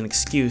vines as an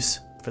excuse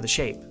for the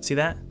shape. See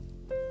that?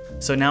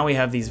 So now we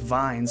have these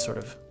vines sort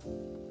of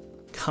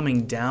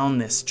coming down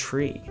this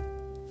tree.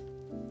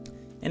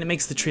 And it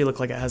makes the tree look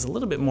like it has a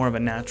little bit more of a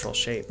natural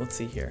shape. Let's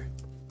see here.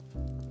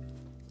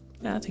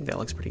 Yeah, I think that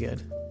looks pretty good.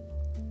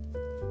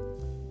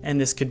 And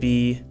this could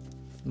be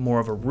more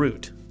of a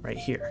root right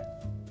here.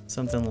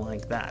 Something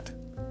like that.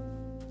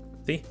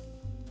 See?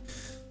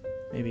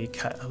 Maybe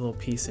cut a little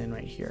piece in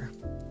right here.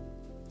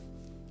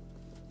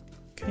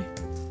 Okay.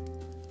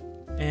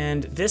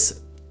 And this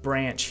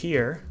branch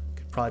here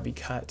could probably be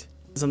cut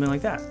something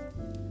like that.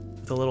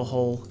 With a little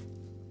hole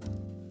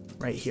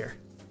right here.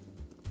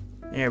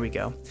 There we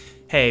go.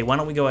 Hey, why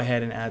don't we go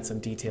ahead and add some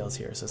details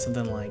here? So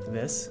something like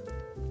this.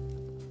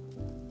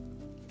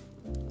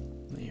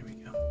 There we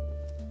go.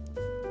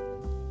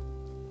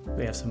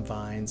 We have some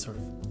vines sort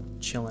of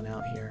chilling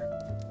out here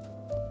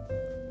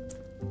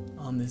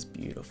on this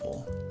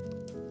beautiful,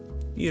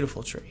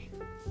 beautiful tree.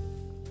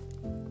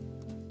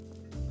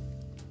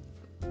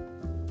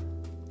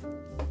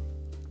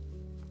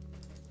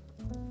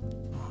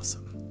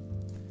 Awesome.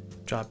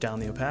 Drop down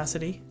the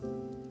opacity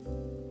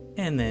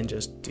and then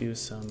just do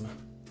some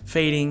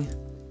fading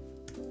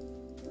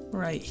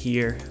right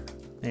here.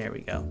 There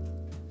we go.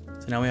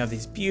 So now we have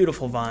these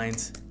beautiful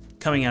vines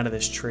coming out of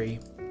this tree.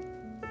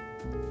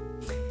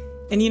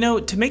 And you know,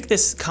 to make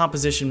this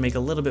composition make a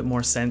little bit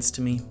more sense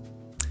to me,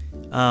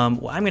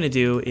 what I'm going to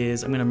do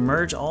is I'm going to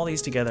merge all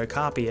these together,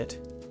 copy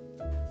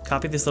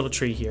this little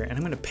tree here, and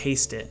I'm going to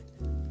paste it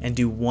and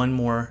do one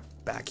more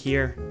back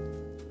here.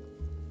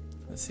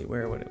 Let's see,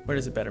 where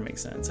does it better make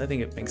sense? I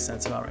think it makes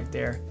sense about right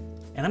there.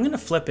 And I'm going to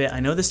flip it. I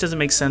know this doesn't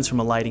make sense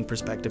from a lighting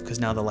perspective because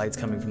now the light's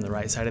coming from the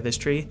right side of this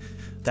tree.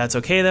 That's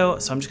okay though,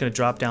 so I'm just going to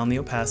drop down the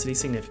opacity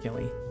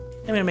significantly.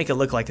 I'm going to make it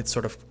look like it's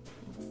sort of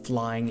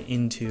flying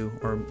into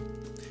or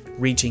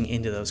reaching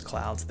into those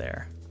clouds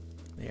there.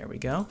 There we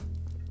go.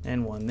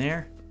 And one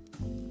there.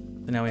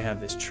 And now we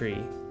have this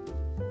tree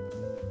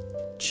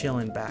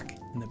chilling back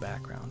in the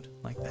background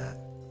like that.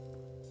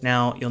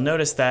 Now you'll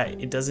notice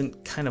that it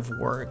doesn't kind of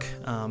work.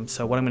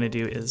 So what I'm going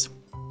to do is,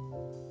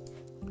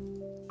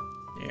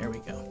 there we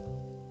go.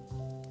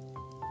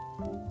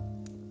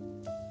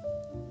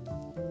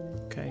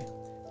 Okay,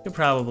 you could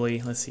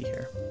probably, let's see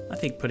here. I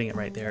think putting it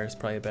right there is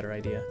probably a better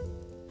idea.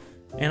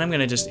 And I'm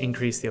going to just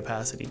increase the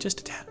opacity just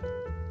a tad.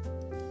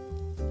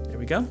 There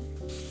we go.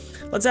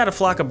 Let's add a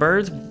flock of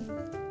birds.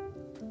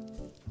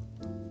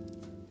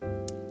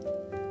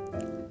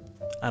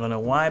 I don't know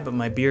why, but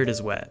my beard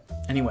is wet.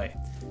 Anyway,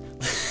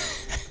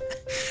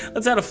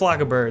 let's add a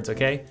flock of birds,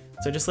 okay?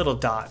 So just little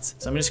dots.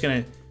 So I'm just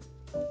gonna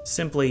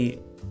simply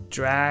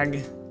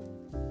drag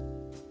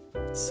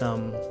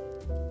some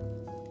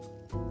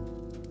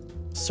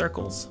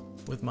circles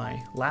with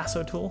my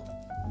lasso tool.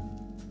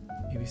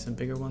 Maybe some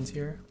bigger ones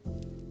here.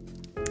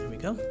 There we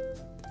go.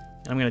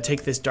 And I'm gonna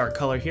take this dark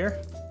color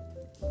here.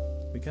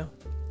 Here we go.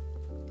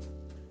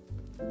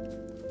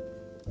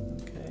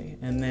 Okay,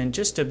 and then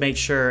just to make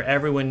sure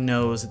everyone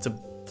knows it's a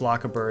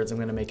flock of birds, I'm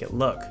gonna make it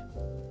look,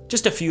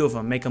 just a few of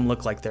them, make them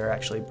look like they're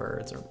actually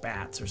birds or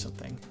bats or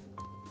something.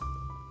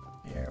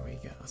 There we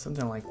go,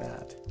 something like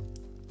that.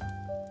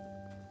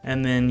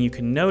 And then you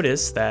can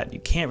notice that you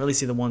can't really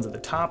see the ones at the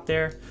top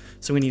there,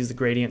 so I'm gonna use the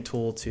gradient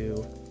tool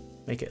to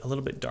make it a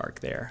little bit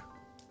dark there.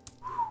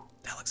 Whew,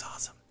 that looks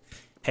awesome.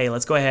 Hey,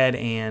 let's go ahead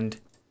and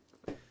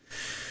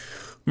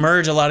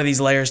merge a lot of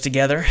these layers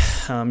together.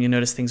 You'll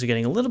notice things are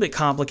getting a little bit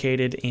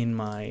complicated in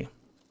my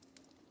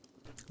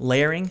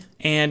layering,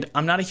 and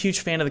I'm not a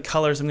huge fan of the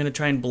colors. I'm gonna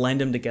try and blend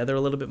them together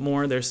a little bit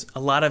more. There's a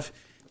lot of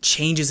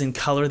changes in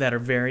color that are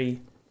very,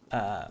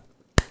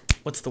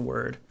 what's the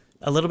word?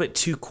 A little bit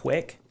too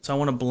quick, so I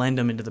want to blend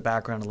them into the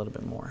background a little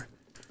bit more.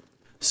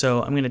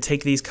 So I'm going to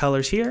take these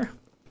colors here,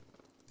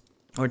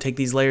 or take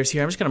these layers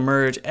here. I'm just going to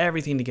merge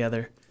everything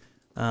together.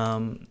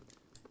 I'm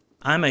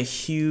a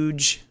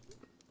huge...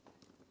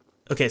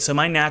 Okay, so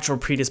my natural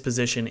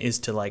predisposition is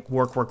to like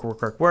work,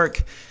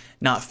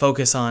 not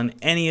focus on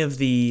any of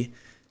the,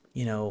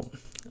 you know,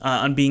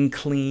 on being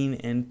clean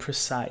and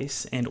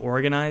precise and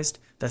organized.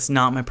 That's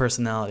not my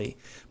personality.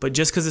 But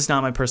just because it's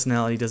not my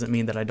personality doesn't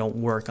mean that I don't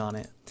work on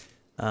it.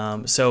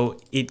 So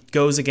it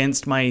goes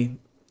against my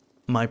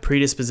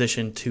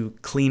predisposition to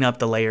clean up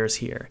the layers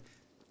here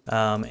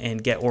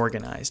and get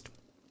organized.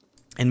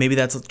 And maybe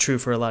that's true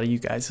for a lot of you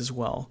guys as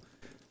well.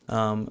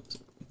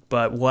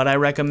 But what I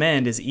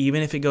recommend is,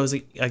 even if it goes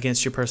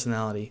against your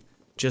personality,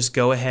 just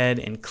go ahead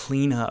and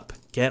clean up,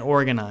 get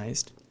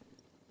organized.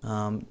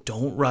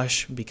 Don't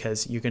rush,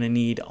 because you're going to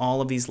need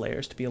all of these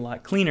layers to be a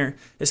lot cleaner,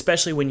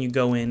 especially when you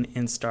go in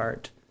and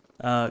start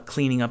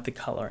cleaning up the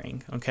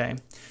coloring, okay?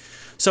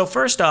 So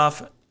first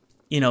off,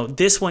 you know,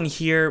 this one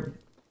here,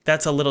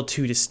 that's a little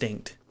too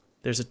distinct.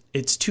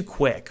 It's too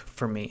quick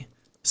for me.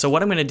 So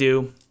what I'm going to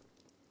do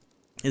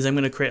is I'm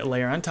going to create a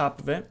layer on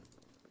top of it.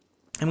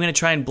 I'm going to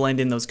try and blend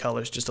in those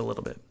colors just a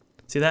little bit.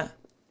 See that?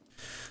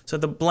 So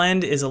the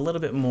blend is a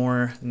little bit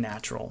more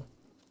natural.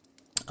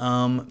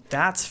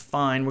 That's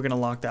fine. We're going to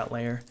lock that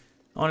layer.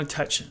 I want to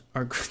touch.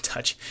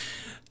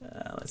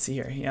 Let's see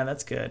here. Yeah,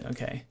 that's good.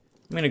 Okay.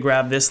 I'm going to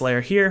grab this layer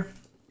here,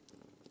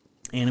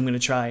 and I'm going to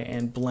try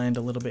and blend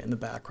a little bit in the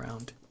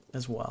background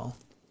as well.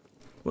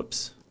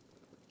 Whoops.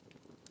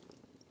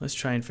 Let's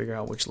try and figure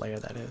out which layer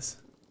that is.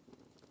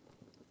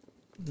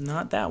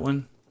 Not that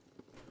one.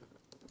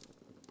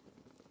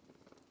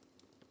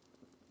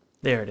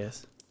 There it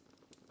is.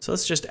 So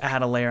let's just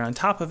add a layer on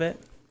top of it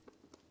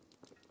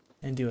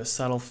and do a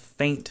subtle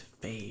faint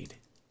fade.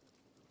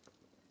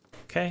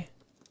 Okay.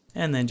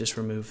 And then just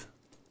remove.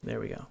 There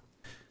we go.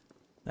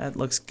 That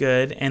looks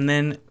good. And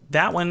then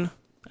that one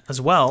as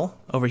well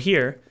over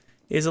here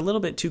is a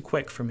little bit too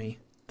quick for me,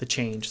 the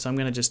change. So I'm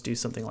going to just do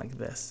something like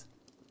this.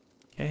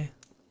 Okay.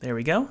 There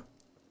we go.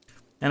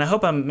 And I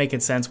hope I'm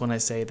making sense when I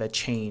say the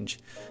change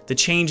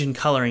in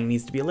coloring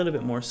needs to be a little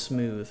bit more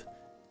smooth.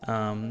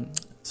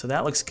 So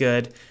that looks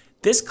good.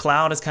 This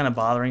cloud is kind of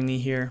bothering me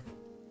here.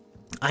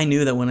 I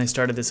knew that when I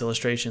started this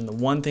illustration, the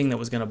one thing that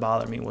was going to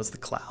bother me was the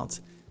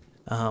clouds.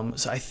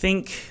 So I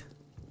think,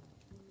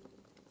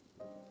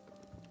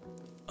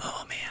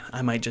 oh man,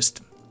 I might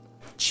just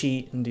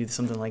cheat and do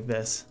something like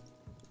this.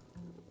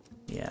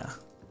 Yeah.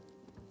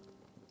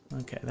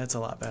 Okay, that's a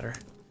lot better.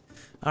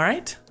 All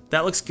right,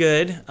 that looks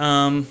good.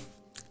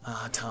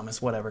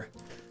 Thomas, whatever.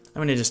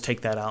 I'm gonna just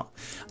take that out.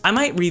 I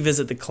might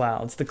revisit the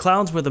clouds. The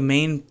clouds were the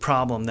main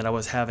problem that I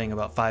was having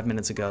about 5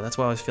 minutes ago. That's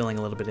why I was feeling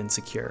a little bit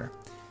insecure.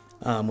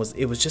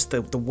 It was just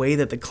the way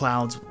that the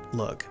clouds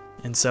look.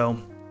 And so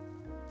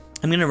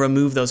I'm gonna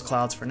remove those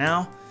clouds for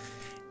now.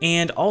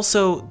 And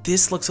also,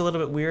 this looks a little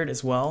bit weird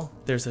as well.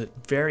 There's a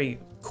very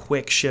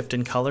quick shift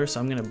in color, so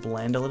I'm gonna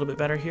blend a little bit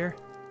better here.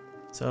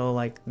 So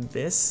like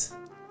this,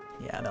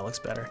 yeah, that looks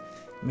better.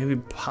 Maybe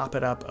pop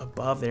it up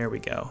above, there we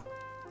go.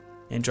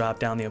 And drop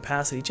down the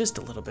opacity just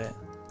a little bit.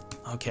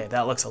 Okay,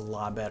 that looks a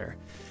lot better.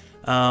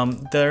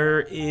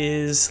 There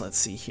is, let's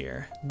see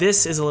here.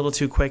 This is a little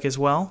too quick as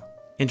well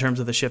in terms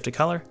of the shift of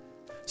color.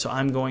 So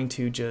I'm going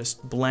to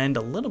just blend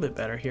a little bit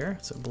better here.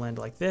 So blend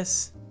like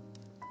this.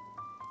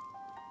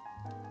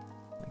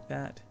 Like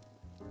that.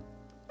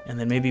 And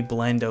then maybe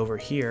blend over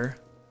here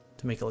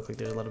to make it look like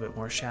there's a little bit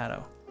more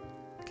shadow.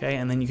 Okay,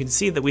 and then you can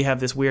see that we have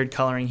this weird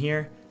coloring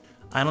here.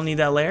 I don't need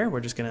that layer. We're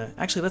just gonna,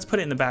 actually let's put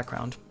it in the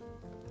background.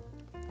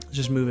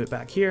 Just move it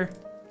back here,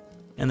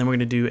 and then we're going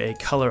to do a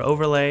color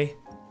overlay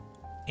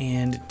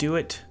and do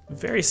it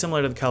very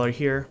similar to the color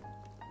here,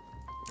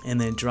 and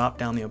then drop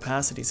down the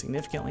opacity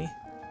significantly.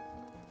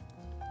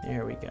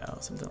 There we go,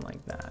 something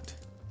like that.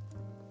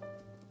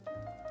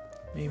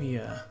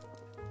 Maybe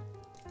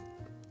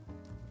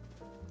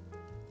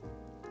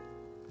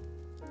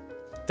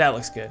That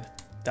looks good.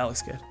 That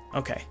looks good.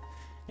 Okay.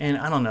 And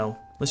I don't know.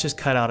 Let's just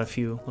cut out a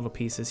few little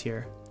pieces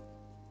here,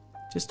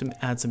 just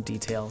to add some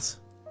details.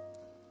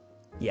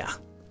 Yeah.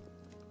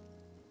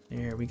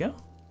 There we go.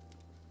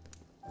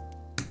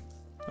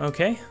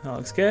 Okay, that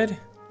looks good.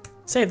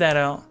 Save that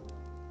out.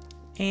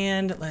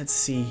 And let's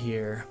see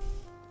here.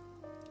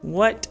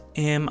 What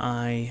am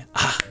I?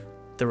 Ah,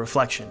 the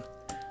reflection.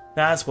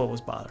 That's what was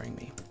bothering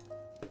me.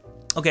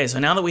 Okay, so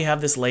now that we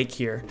have this lake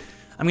here,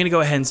 I'm gonna go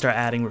ahead and start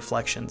adding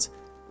reflections.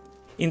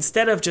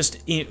 Instead of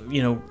just,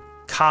 you know,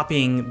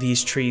 copying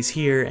these trees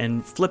here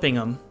and flipping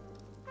them,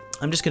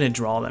 I'm just gonna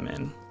draw them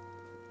in.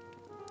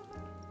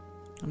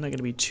 I'm not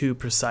gonna be too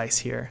precise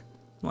here,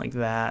 like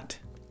that.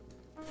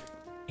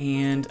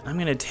 And I'm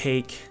gonna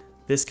take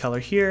this color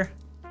here,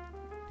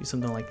 do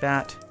something like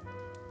that.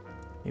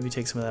 Maybe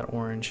take some of that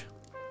orange.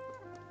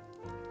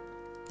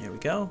 There we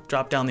go.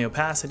 Drop down the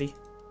opacity.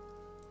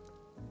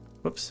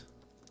 Whoops.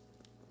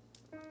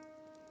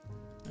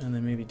 And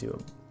then maybe do a...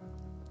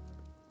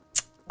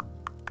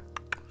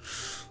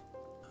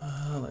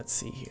 let's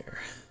see here.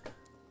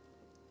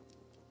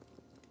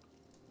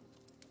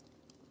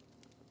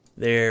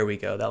 There we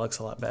go. That looks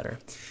a lot better.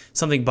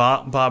 Something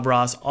Bob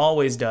Ross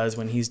always does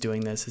when he's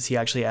doing this is he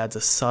actually adds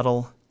a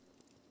subtle,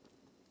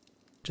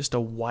 just a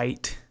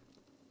white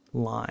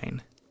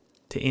line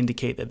to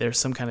indicate that there's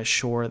some kind of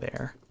shore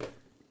there.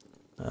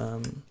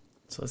 So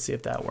let's see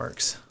if that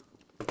works.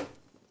 I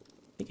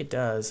think it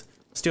does.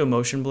 Let's do a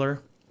motion blur.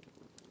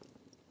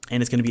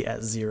 And it's going to be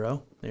at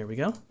 0. There we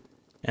go.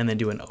 And then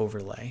do an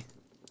overlay.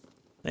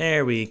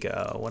 There we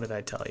go. What did I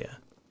tell you?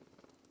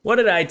 What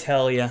did I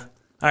tell you? All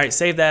right,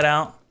 save that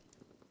out.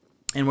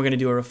 And we're going to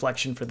do a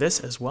reflection for this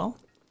as well.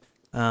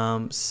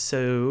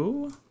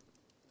 So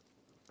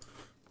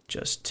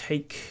just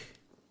take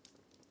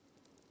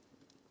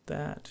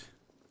that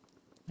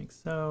like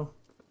so.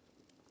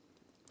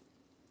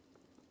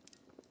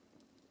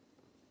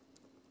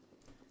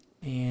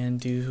 And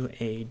do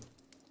a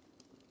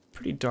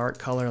pretty dark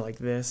color like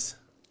this.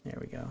 There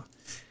we go.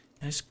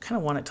 And I just kind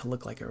of want it to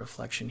look like a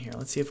reflection here.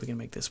 Let's see if we can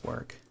make this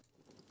work.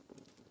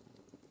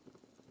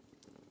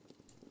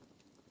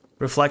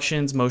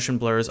 Reflections, motion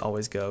blurs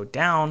always go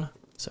down,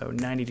 so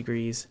 90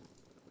 degrees.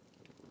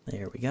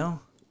 There we go.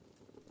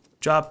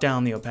 Drop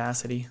down the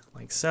opacity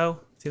like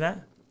so. See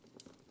that?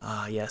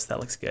 Ah, yes, that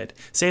looks good.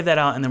 Save that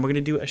out, and then we're going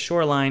to do a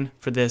shoreline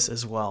for this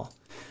as well.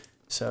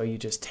 So you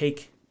just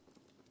take,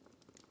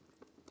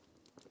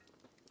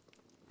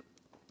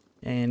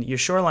 and your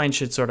shoreline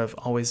should sort of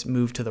always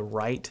move to the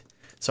right.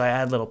 So I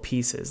add little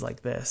pieces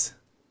like this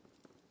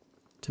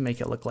to make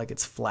it look like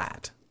it's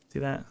flat. See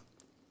that?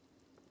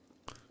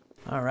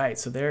 All right,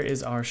 so there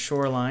is our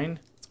shoreline.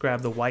 Let's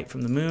grab the white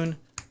from the moon,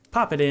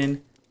 pop it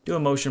in, do a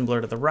motion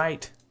blur to the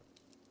right,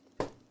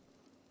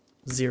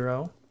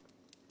 0.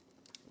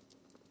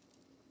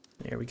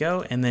 There we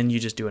go, and then you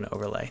just do an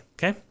overlay,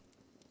 okay?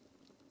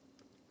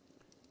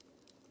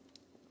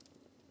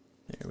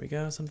 There we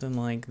go, something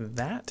like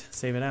that.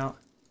 Save it out.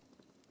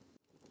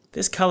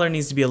 This color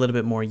needs to be a little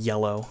bit more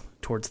yellow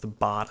towards the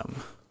bottom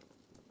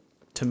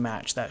to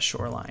match that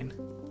shoreline.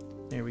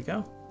 There we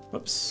go.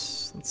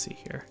 Whoops, let's see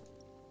here.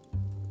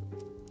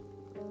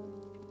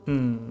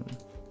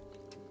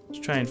 Let's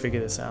try and figure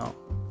this out.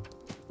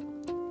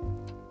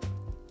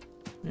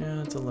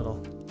 Yeah, it's a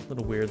little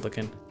weird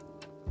looking.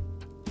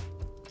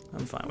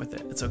 I'm fine with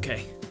it, it's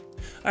okay.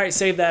 All right,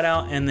 save that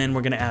out, and then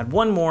we're gonna add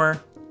one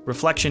more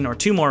reflection, or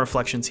 2 more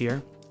reflections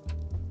here.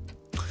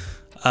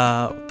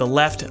 The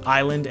left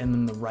island and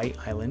then the right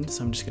island.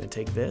 So I'm just gonna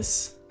take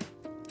this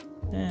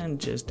and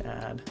just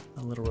add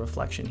a little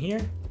reflection here.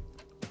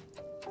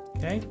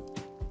 Okay.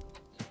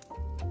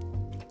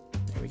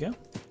 There we go.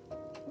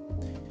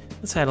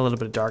 Let's add a little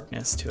bit of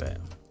darkness to it.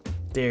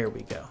 There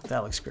we go.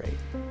 That looks great.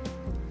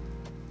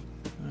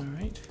 All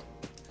right.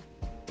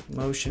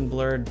 Motion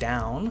blur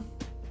down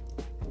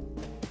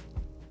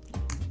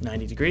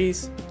 90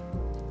 degrees.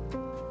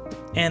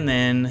 And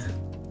then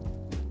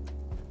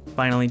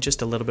finally,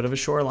 just a little bit of a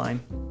shoreline.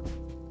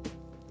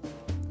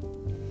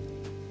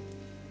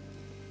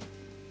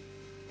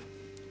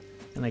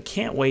 And I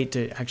can't wait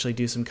to actually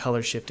do some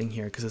color shifting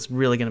here because it's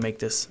really gonna make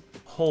this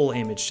whole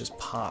image just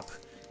pop.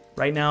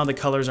 Right now, the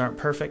colors aren't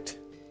perfect.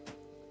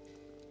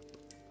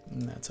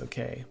 And that's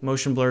okay.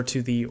 Motion blur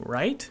to the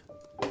right.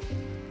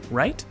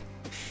 Right.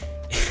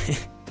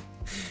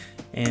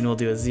 And we'll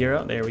do a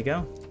 0, there we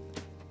go.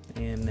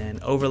 And then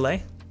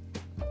overlay.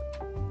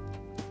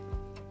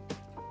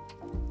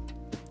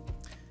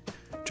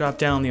 Drop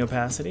down the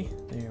opacity,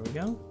 there we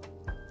go.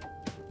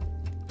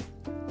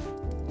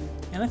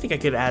 And I think I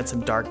could add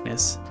some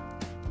darkness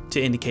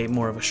to indicate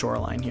more of a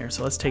shoreline here.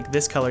 So let's take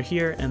this color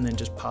here and then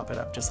just pop it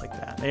up just like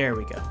that. There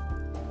we go.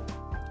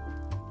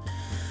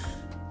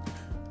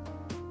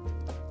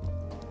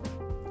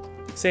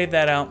 Save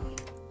that out.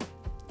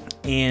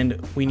 And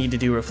we need to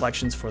do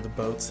reflections for the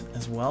boats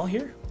as well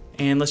here.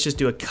 And let's just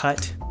do a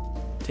cut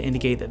to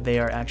indicate that they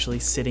are actually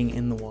sitting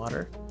in the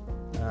water.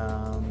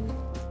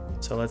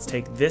 So let's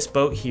take this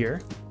boat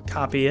here,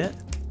 copy it,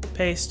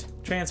 paste,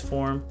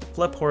 transform,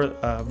 flip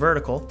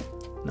vertical,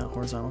 not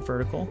horizontal,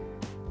 vertical.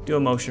 Do a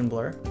motion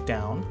blur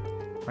down,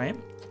 right?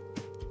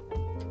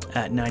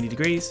 At 90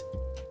 degrees.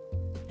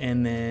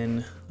 And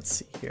then, let's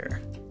see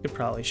here. You could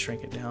probably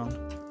shrink it down.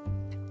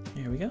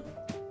 There we go.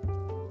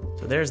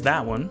 So there's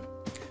that one.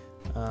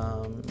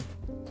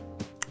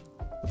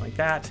 Like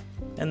that.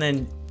 And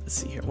then, let's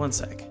see here, one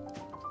sec.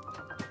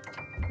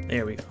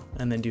 There we go.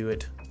 And then do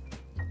it.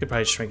 You could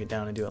probably shrink it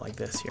down and do it like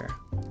this here.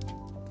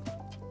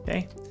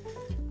 Okay.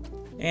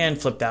 And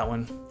flip that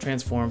one.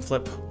 Transform,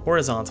 flip,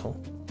 horizontal,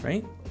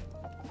 right?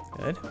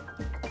 Good.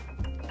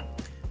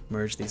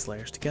 Merge these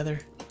layers together.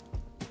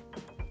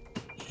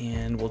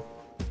 And we'll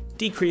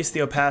decrease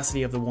the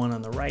opacity of the one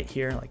on the right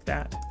here, like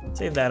that.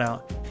 Save that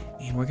out.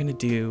 And we're gonna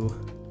do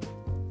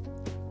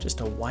just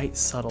a white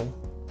subtle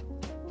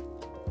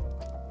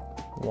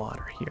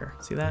water here.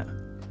 See that?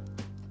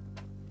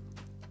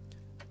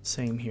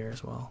 Same here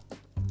as well.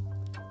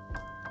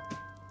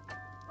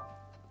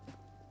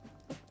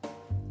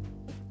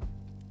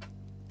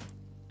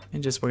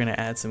 And just we're gonna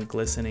add some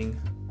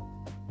glistening.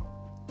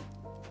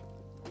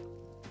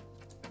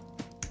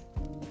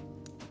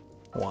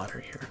 Water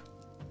here.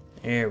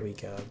 There we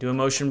go. Do a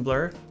motion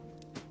blur.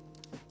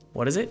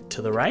 What is it?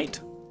 To the right.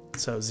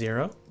 So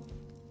 0.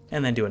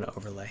 And then do an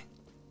overlay.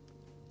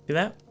 See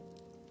that?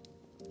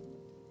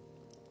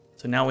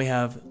 So now we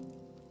have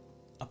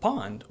a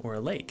pond or a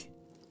lake.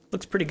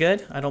 Looks pretty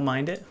good. I don't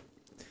mind it.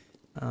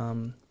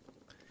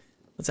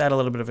 Let's add a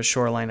little bit of a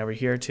shoreline over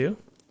here too.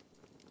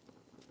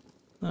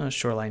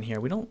 Shoreline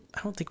here. I don't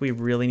think we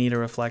really need a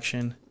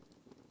reflection.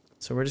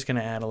 So we're just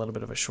gonna add a little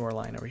bit of a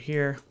shoreline over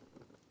here.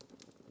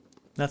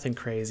 Nothing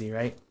crazy,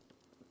 right?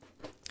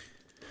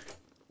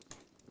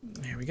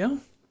 There we go.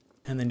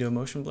 And then do a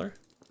motion blur.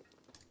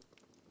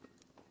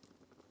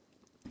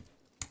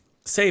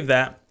 Save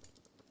that.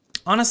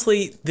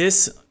 Honestly,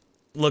 this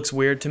looks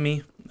weird to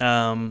me. So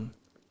I'm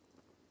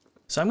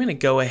gonna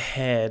go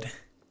ahead.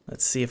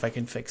 Let's see if I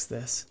can fix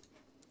this.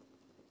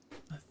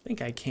 I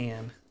think I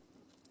can.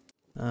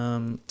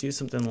 Do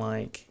something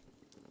like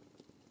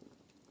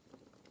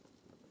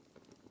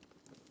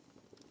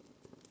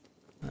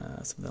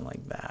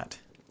that.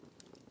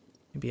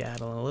 Maybe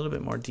add a little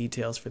bit more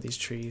details for these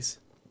trees.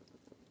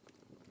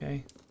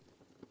 Okay.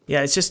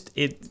 Yeah, it's just,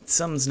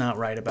 something's not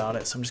right about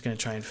it, so I'm just gonna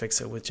try and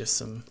fix it with just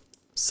some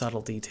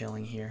subtle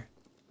detailing here.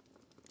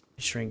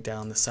 Shrink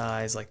down the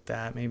size like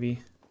that,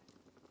 maybe.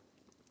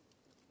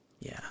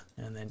 Yeah,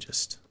 and then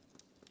just,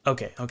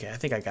 okay, I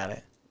think I got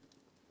it.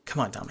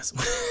 Come on, Thomas.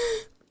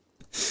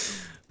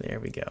 There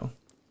we go.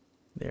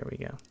 There we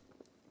go.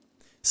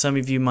 Some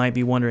of you might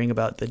be wondering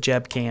about the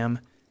Jeb Cam.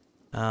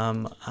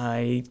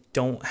 I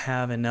don't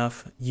have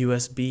enough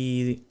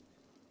USB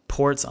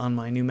ports on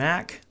my new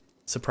Mac.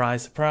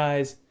 Surprise,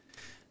 surprise.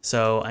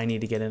 So I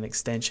need to get an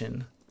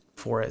extension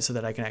for it so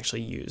that I can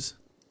actually use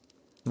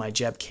my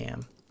Jeb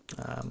Cam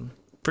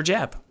for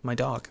Jeb, my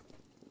dog.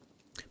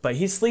 But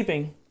he's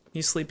sleeping.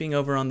 He's sleeping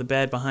over on the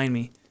bed behind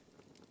me.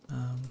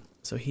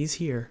 So he's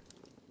here.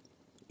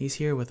 He's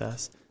here with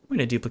us. I'm going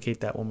to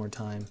duplicate that one more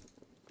time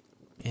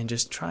and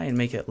just try and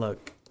make it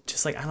look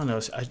just like, I don't know,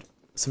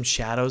 some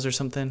shadows or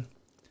something.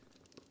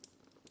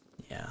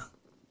 Yeah.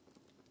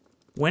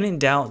 When in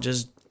doubt,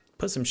 just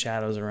put some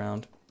shadows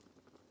around.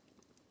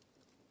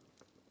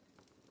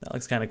 That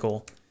looks kind of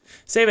cool.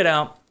 Save it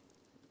out.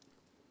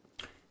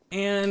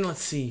 And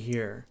let's see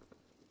here.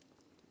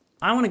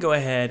 I want to go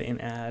ahead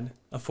and add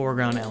a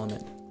foreground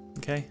element.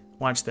 Okay,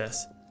 watch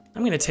this.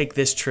 I'm going to take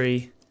this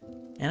tree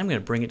and I'm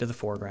going to bring it to the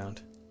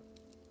foreground.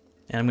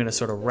 And I'm going to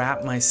sort of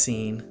wrap my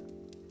scene.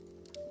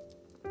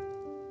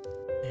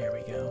 There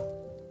we go.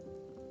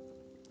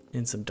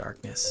 In some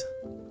darkness.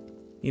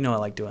 You know I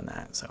like doing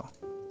that, so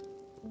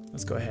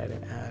let's go ahead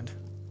and add.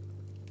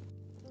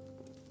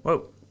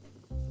 Whoa.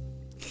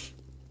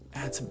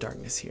 Add some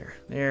darkness here.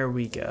 There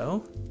we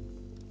go.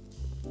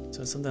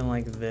 So something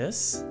like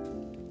this.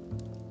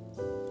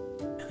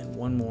 And then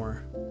one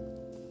more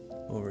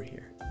over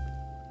here.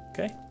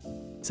 Okay.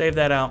 Save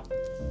that out.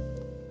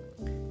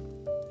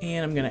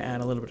 And I'm gonna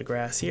add a little bit of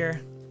grass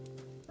here.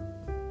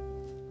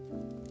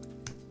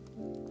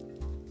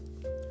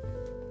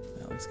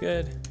 That looks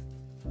good.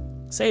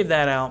 Save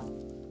that out.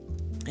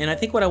 And I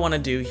think what I wanna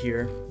do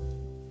here,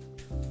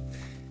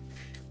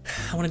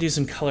 I wanna do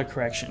some color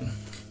correction.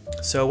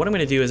 So what I'm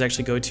gonna do is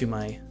actually go to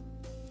my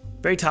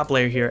very top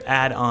layer here,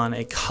 add on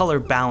a color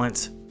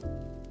balance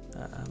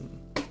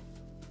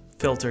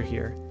filter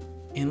here.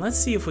 And let's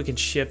see if we can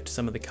shift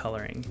some of the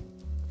coloring.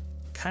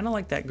 Kind of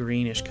like that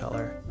greenish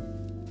color.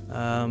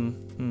 I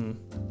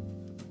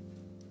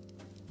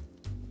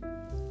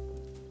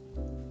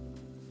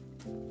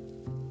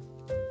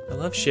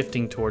love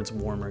shifting towards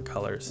warmer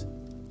colors.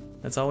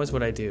 That's always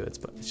what I do. It's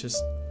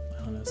just,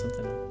 I don't know,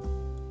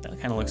 something that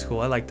kind of looks cool.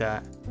 I like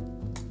that.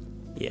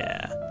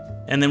 Yeah.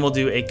 And then we'll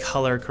do a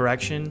color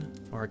correction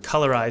or a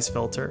colorize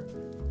filter.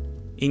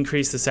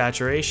 Increase the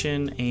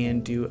saturation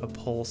and do a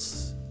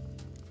pulse.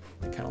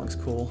 That kind of looks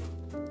cool.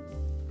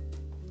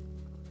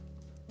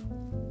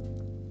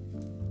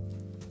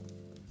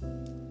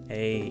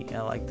 Hey,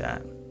 I like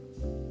that.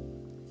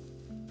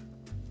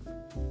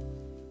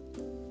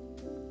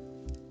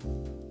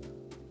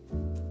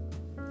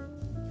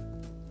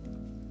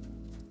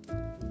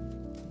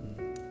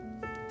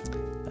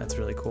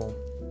 cool.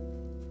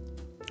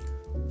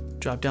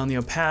 Drop down the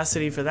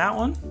opacity for that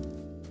one.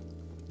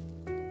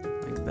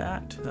 Like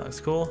that. That looks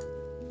cool.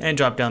 And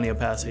drop down the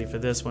opacity for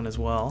this one as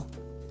well.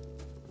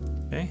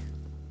 Okay.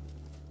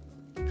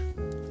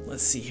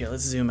 Let's see here.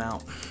 Let's zoom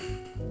out.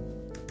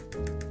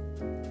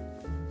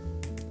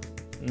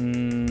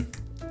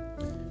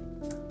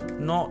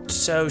 Not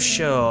so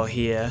sure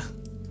here.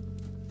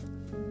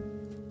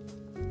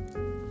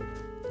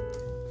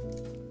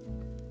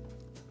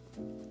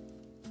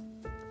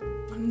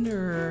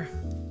 Wonder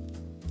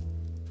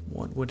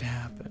what would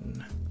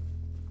happen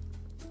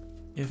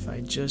if I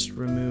just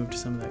removed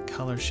some of that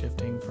color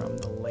shifting from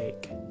the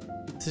lake.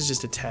 This is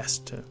just a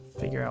test to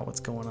figure out what's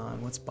going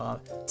on.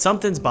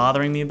 Something's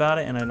bothering me about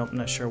it, and I'm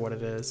not sure what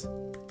it is.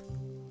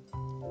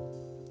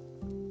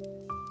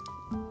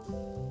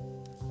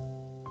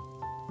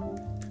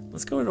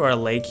 Let's go to our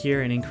lake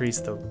here and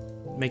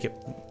make it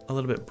a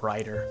little bit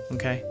brighter,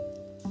 okay?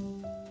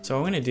 So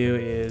what I'm gonna do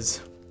is,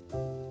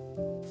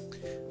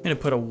 I'm gonna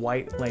put a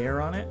white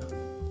layer on it,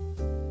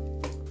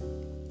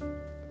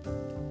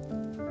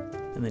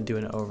 and then do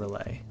an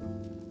overlay.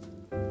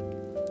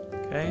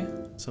 Okay,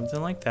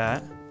 something like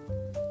that.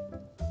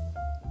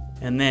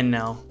 And then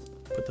now,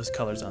 put those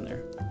colors on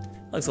there.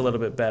 Looks a little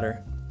bit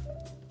better.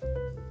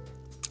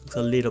 Looks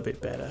a little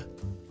bit better.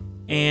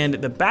 And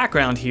the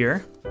background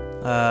here,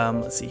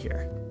 let's see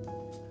here.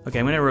 Okay,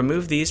 I'm gonna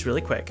remove these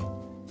really quick.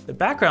 The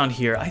background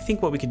here, I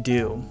think what we could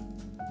do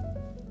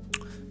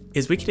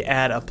is we could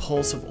add a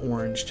pulse of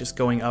orange just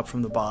going up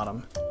from the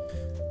bottom.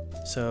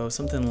 So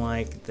something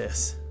like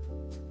this.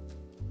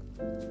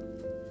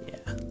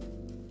 Yeah.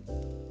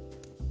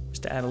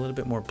 Just to add a little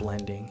bit more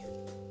blending.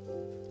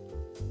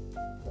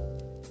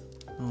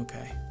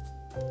 Okay.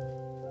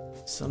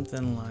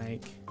 Something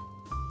like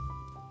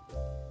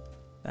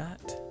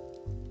that.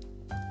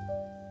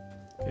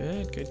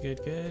 Good, good,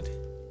 good, good.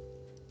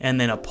 And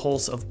then a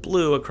pulse of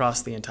blue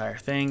across the entire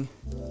thing.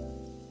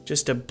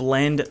 Just to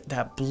blend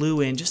that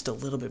blue in just a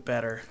little bit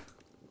better.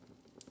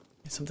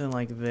 Something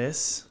like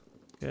this.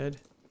 Good.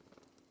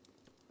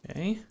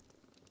 Okay.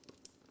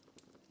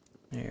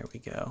 There we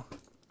go.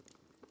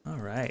 All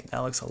right, that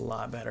looks a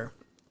lot better.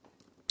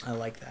 I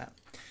like that.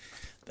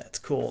 That's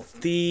cool.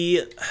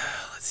 Let's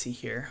see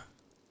here.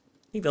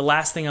 I think the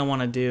last thing I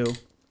want to do,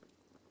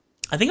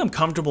 I think I'm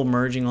comfortable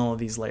merging all of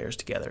these layers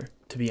together,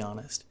 to be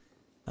honest.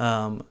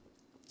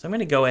 So I'm going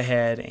to go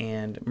ahead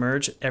and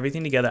merge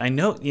everything together. I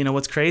know,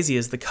 what's crazy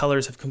is the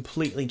colors have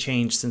completely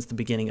changed since the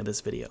beginning of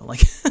this video.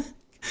 Like,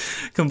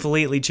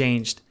 completely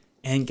changed.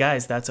 And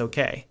guys, that's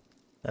okay.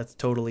 That's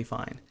totally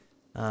fine.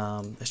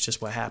 That's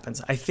just what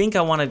happens. I think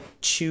I want to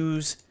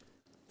choose,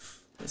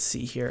 let's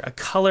see here, a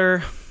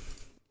color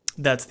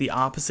that's the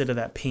opposite of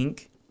that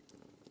pink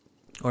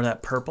or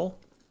that purple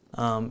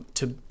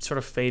to sort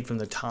of fade from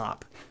the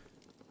top.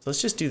 So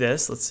let's just do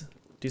this. Let's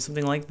do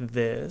something like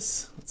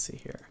this. Let's see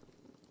here.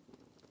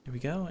 There we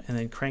go. And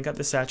then crank up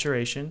the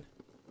saturation.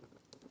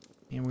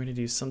 And we're going to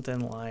do something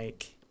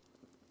like,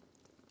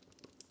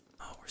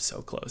 oh, we're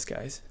so close,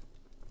 guys.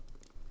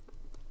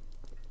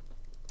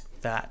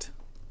 That.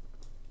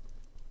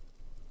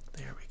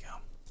 There we go.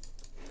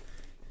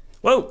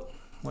 Whoa!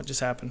 What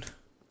just happened?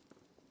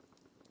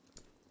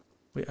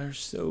 We are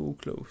so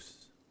close.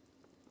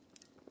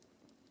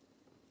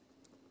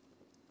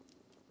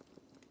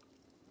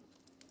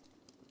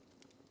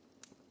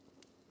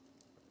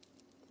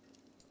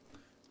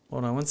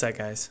 Hold on one sec,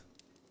 guys.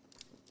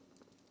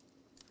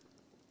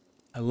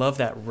 I love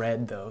that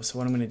red though, so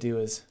what I'm gonna do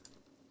is,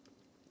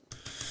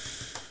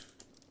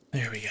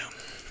 there we go.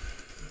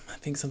 I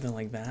think something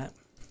like that.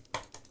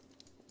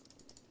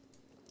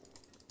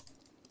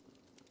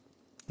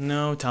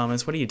 No,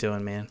 Thomas, what are you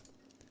doing, man?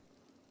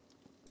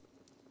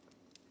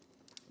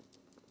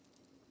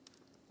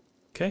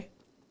 Okay.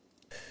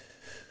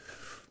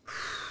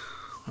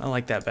 I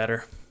like that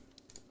better.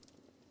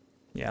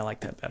 Yeah, I like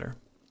that better.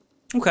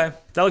 Okay,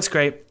 that looks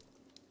great.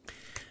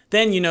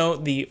 Then,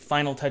 the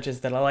final touches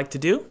that I like to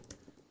do.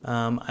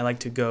 I like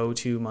to go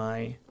to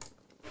my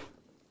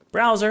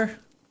browser.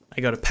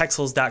 I go to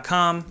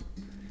pexels.com.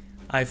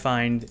 I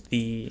find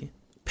the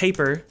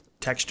paper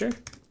texture.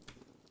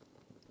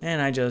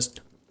 And I just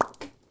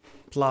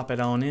plop it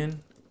on in.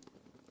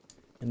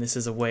 And this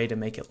is a way to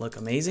make it look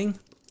amazing.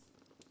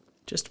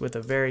 Just with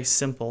a very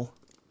simple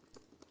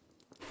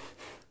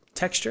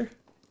texture,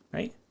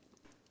 right?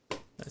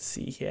 Let's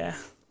see here.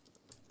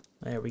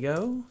 There we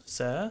go,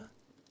 so.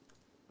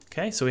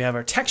 Okay, so we have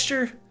our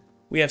texture.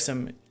 We have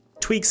some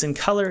tweaks in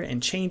color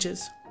and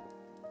changes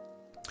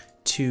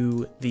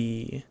to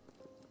the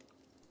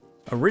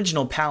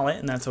original palette,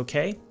 and that's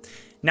okay.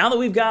 Now that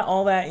we've got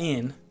all that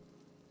in,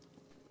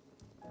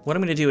 what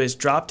I'm gonna do is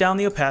drop down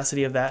the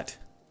opacity of that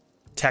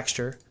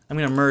texture. I'm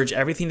gonna merge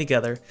everything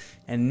together,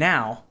 and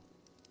now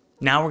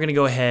we're gonna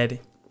go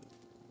ahead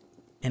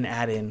and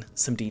add in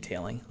some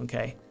detailing,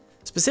 okay?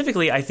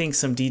 Specifically, I think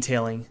some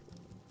detailing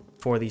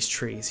for these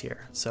trees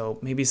here. So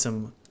maybe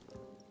some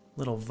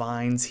little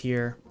vines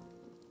here.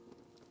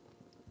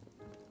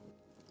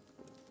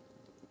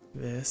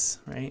 This,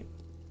 right?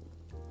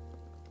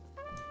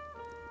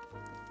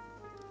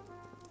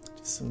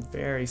 Just some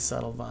very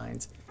subtle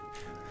vines.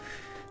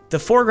 The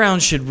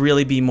foreground should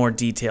really be more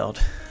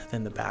detailed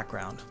than the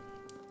background.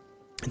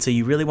 And so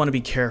you really want to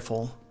be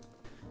careful.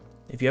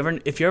 If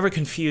you're ever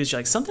confused, you're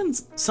like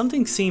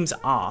something seems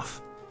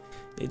off.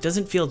 It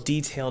doesn't feel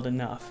detailed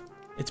enough.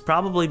 It's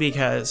probably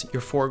because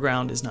your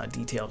foreground is not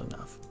detailed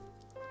enough.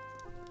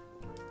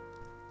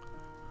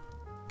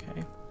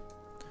 Okay.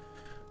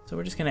 So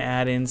we're just gonna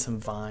add in some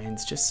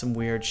vines, just some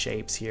weird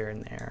shapes here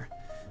and there.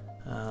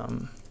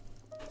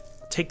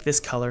 Take this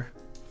color.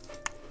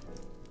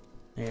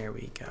 There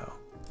we go.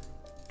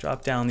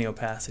 Drop down the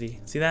opacity.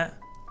 See that?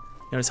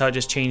 Notice how it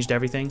just changed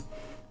everything?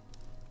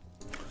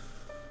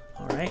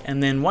 All right,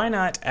 and then why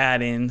not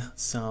add in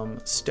some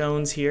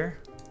stones here,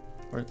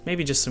 or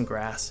maybe just some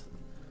grass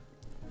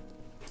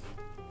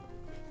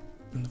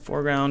in the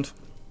foreground.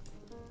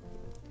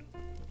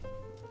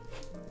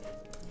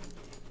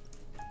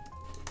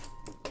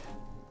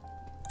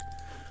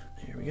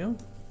 Here we go.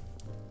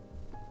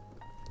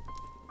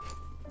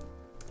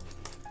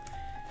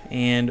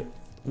 And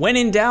when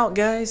in doubt,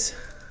 guys,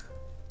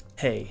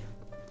 hey,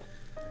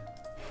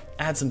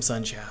 add some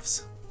sun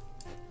shafts.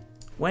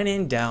 When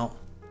in doubt,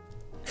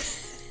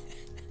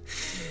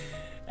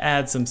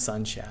 add some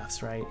sun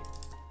shafts, right?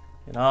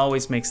 It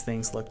always makes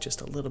things look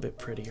just a little bit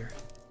prettier.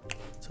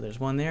 So there's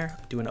one there,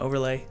 do an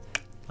overlay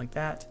like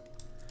that,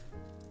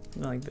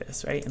 like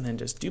this, right? And then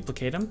just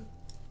duplicate them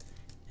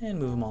and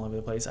move them all over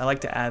the place. I like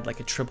to add like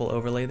a triple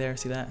overlay there,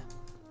 see that?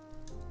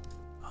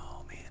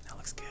 Oh man, that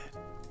looks good.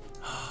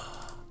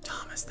 Oh,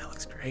 Thomas, that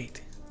looks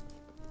great.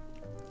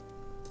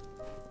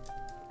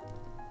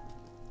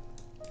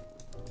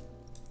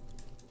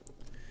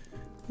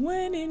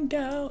 When in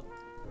doubt,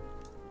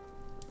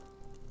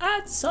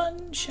 add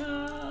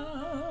sunshine.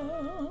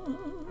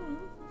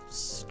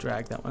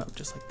 Drag that one up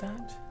just like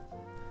that.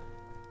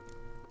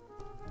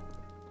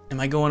 Am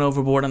I going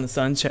overboard on the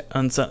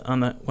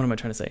what am I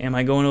trying to say? Am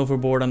I going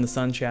overboard on the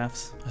sun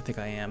shafts? I think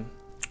I am.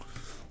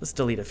 Let's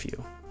delete a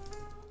few.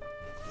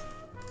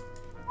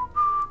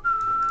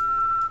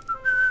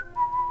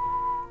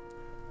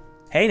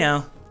 Hey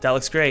now, that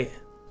looks great.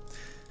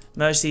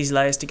 Merge these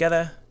layers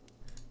together,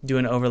 do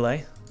an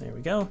overlay. There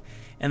we go.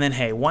 And then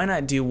hey, why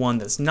not do one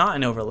that's not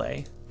an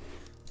overlay,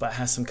 but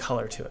has some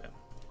color to it?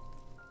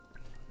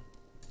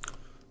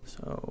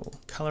 So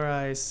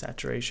colorize,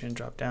 saturation,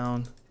 drop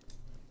down.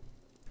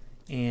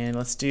 And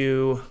let's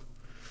do,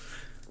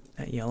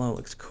 that yellow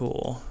looks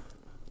cool.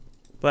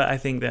 But I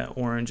think that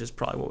orange is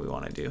probably what we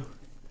want to do.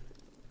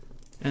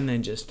 And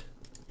then just,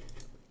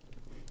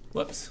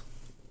 whoops,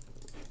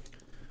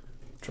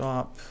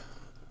 drop.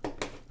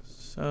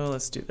 So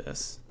let's do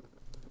this.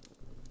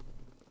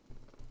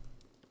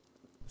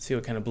 See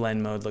what kind of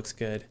blend mode looks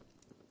good.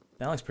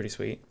 That looks pretty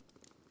sweet.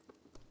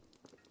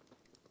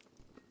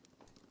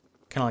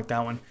 Kind of like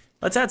that one.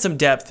 Let's add some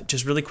depth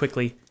just really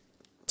quickly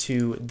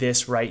to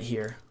this right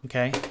here,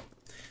 okay?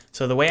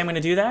 So the way I'm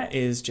gonna do that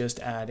is just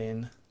add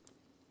in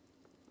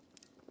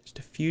just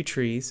a few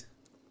trees,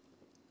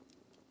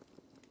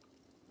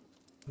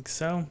 like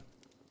so.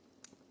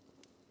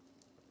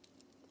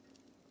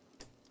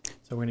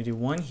 So we're gonna do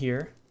one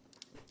here,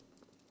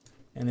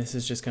 and this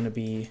is just gonna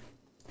be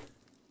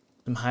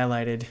some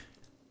highlighted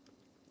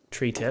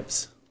tree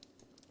tips,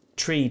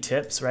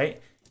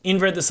 right?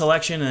 Invert the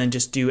selection and then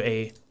just do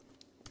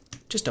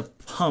just a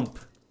pump,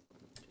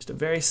 just a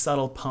very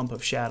subtle pump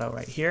of shadow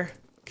right here,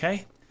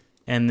 okay?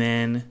 And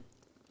then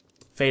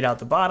fade out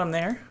the bottom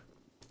there,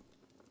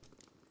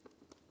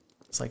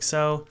 just like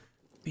so.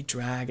 We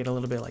drag it a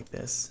little bit like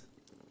this,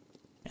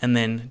 and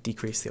then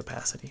decrease the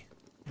opacity.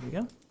 There we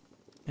go.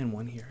 And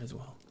one here as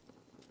well.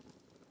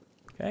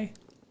 Okay,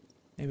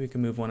 maybe we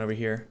can move one over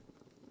here.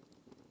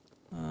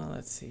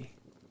 Let's see.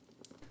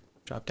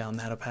 Drop down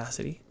that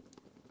opacity.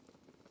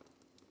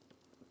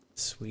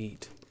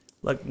 Sweet.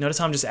 Look, notice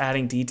how I'm just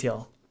adding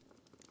detail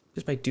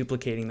just by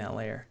duplicating that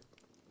layer.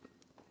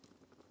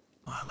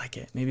 Oh, I like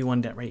it. Maybe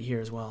one right here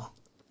as well.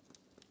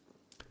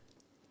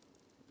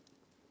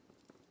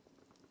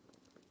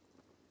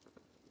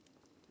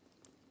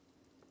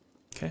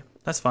 Okay,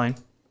 that's fine.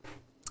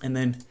 And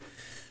then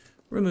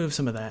remove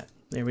some of that.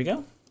 There we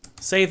go.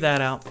 Save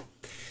that out.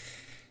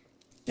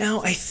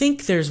 Now, I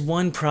think there's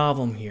one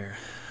problem here.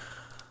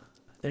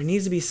 There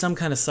needs to be some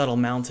kind of subtle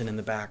mountain in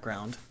the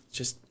background.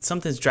 Just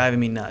something's driving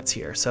me nuts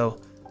here. So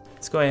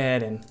let's go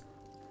ahead and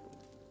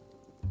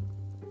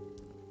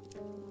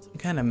some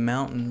kind of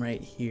mountain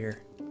right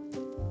here.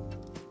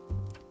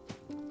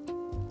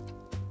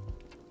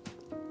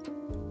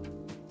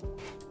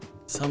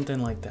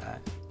 Something like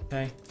that,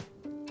 okay?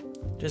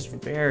 Just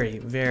very,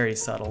 very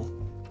subtle.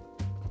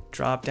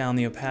 Drop down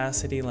the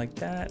opacity like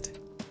that.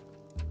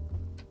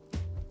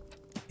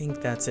 I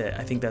think that's it.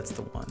 I think that's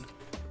the one.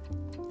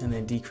 And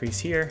then decrease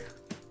here.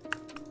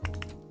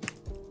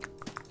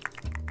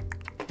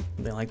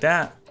 Something like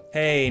that.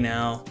 Hey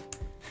now,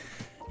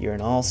 you're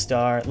an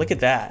all-star. Look at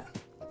that.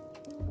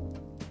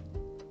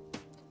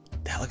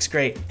 That looks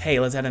great. Hey,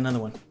 let's add another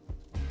one.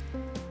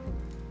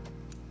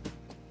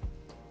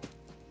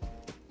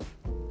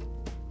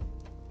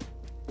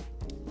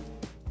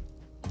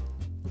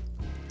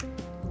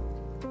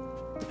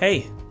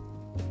 Hey,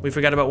 we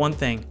forgot about one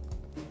thing.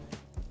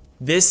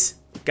 This,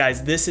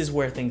 guys, this is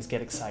where things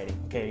get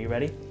exciting. Okay, are you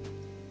ready?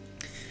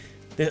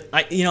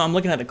 I'm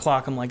looking at the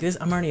clock. I'm like,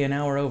 I'm already an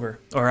hour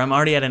over, or I'm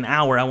already at an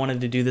hour. I wanted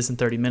to do this in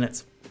 30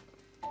 minutes.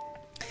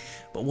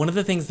 But one of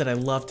the things that I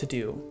love to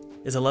do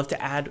is I love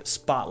to add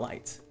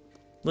spotlights,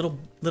 little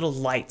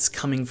lights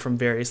coming from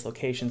various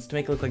locations to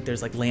make it look like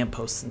there's like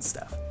lampposts and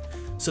stuff.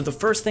 So the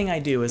first thing I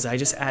do is I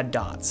just add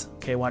dots.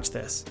 Okay, watch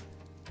this.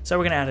 So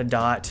we're gonna add a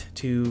dot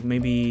to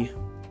maybe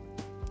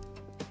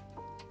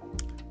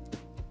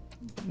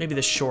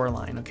the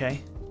shoreline,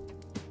 okay?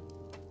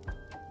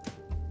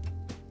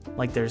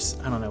 Like there's,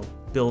 I don't know,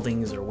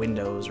 buildings or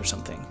windows or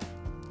something.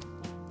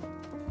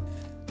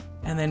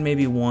 And then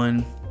maybe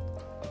one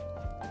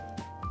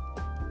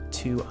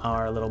to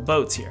our little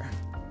boats here.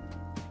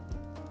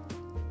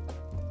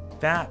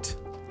 That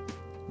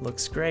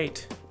looks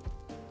great.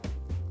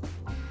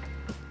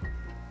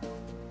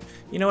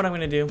 You know what I'm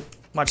gonna do?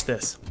 Watch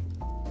this.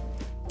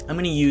 I'm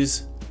gonna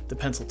use the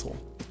pencil tool.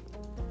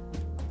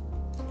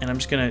 And I'm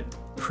just gonna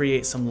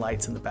create some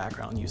lights in the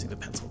background using the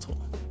pencil tool.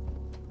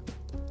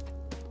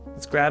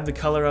 Let's grab the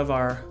color of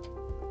our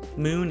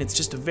moon. It's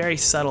just a very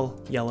subtle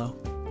yellow.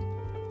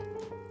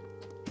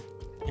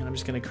 And I'm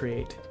just gonna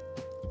create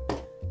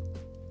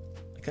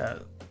like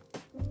a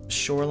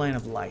shoreline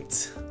of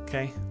lights,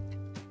 okay?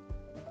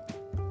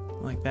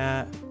 Like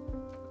that.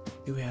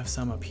 Do we have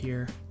some up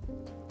here?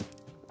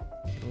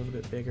 A little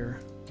bit bigger.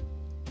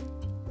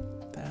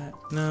 That,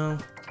 no.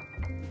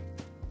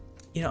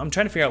 You know, I'm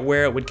trying to figure out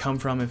where it would come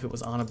from if it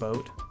was on a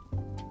boat.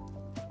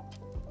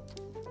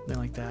 Something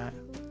like that.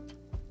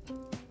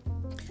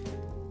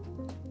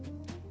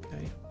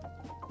 Okay.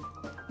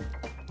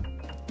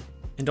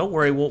 And don't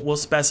worry, we'll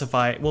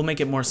specify, we'll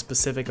make it more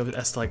specific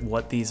as to like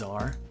what these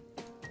are.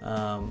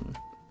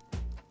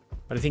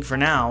 But I think for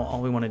now,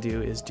 all we want to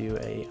do is do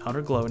a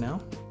outer glow now.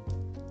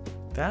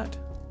 That,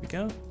 here we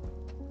go.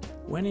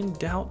 When in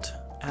doubt,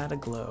 add a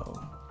glow.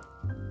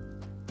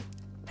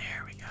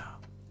 There we go.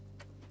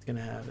 It's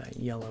gonna have that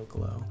yellow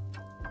glow.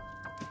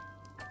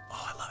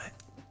 Oh, I love it.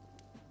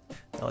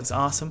 That looks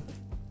awesome.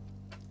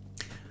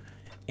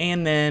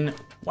 And then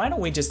why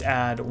don't we just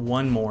add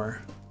one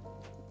more?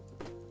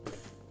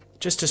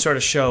 Just to sort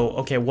of show,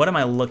 okay, what am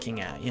I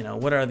looking at? You know,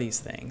 what are these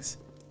things?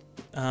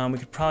 We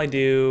could probably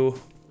do,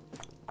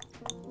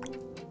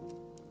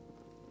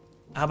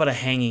 how about a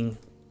hanging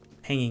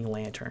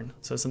lantern?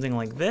 So something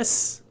like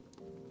this.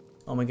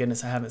 Oh my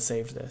goodness, I haven't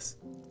saved this.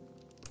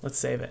 Let's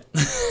save it.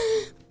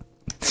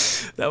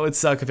 That would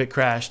suck if it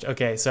crashed.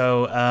 Okay,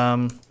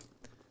 so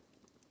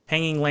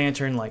hanging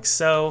lantern like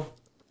so.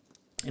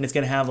 And it's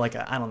gonna have like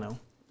a, I don't know,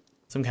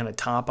 some kind of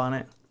top on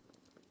it.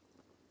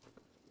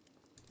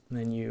 And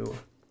then you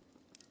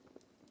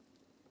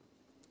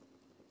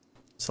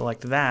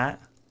select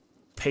that,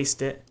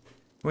 paste it.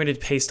 We're gonna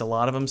paste a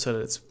lot of them so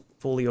that it's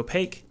fully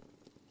opaque.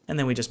 And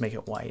then we just make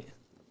it white.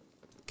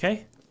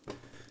 Okay?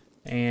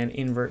 And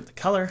invert the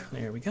color,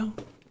 there we go.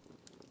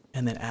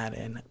 And then add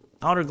an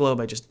outer glow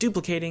by just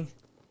duplicating.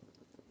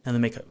 And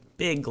then make a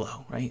big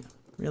glow, right?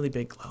 Really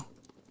big glow.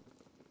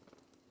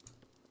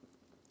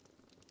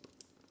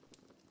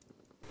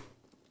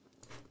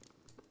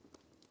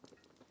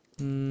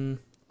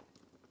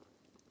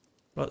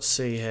 Let's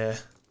see here.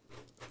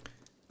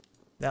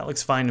 That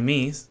looks fine to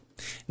me.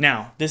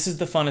 Now, this is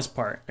the funnest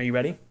part. Are you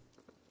ready?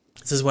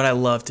 This is what I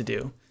love to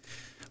do.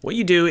 What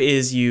you do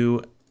is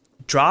you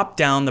drop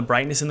down the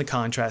brightness and the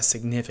contrast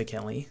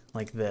significantly,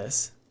 like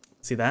this.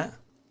 See that?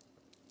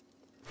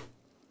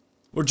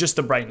 Or just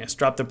the brightness,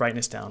 drop the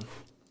brightness down.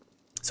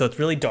 So it's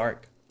really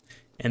dark.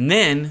 And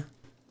then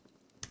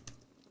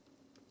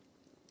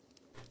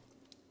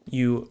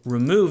you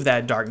remove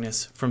that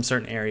darkness from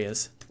certain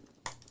areas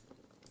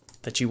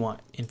that you want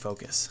in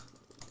focus.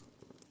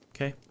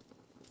 Okay?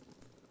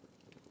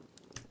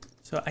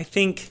 So I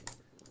think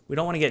we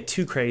don't want to get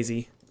too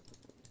crazy.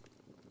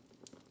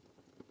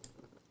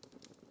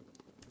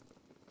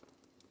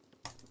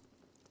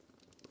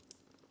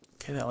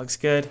 Okay, that looks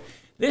good.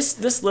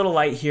 This little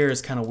light here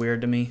is kind of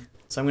weird to me,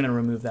 so I'm gonna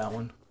remove that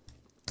one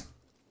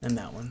and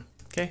that one.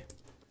 Okay.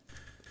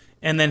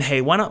 And then hey,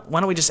 why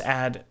don't we just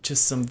add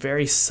just some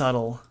very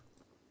subtle,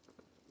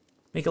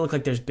 make it look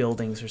like there's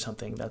buildings or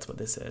something. That's what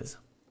this is.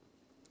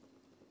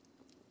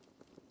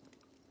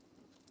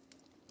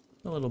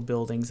 The little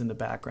buildings in the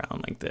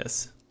background like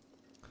this.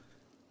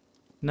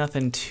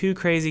 Nothing too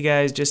crazy,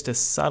 guys. Just a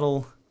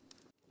subtle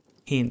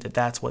hint that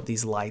that's what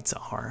these lights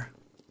are.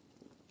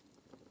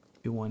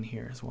 Do one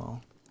here as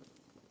well.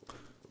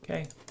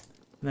 Okay,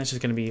 and that's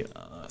just gonna be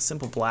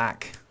simple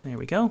black. There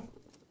we go.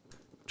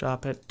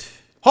 Drop it.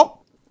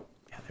 Hop.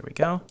 Yeah, there we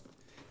go.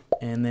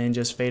 And then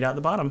just fade out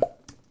the bottom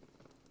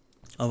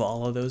of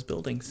all of those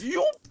buildings.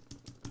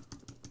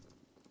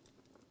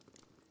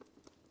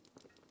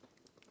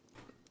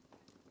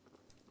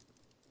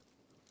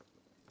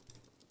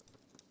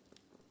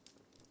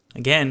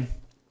 Again,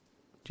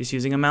 just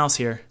using a mouse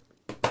here.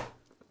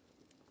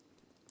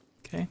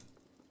 Okay.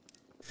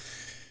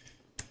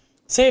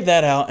 Save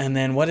that out, and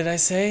then what did I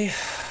say?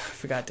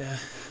 Forgot to.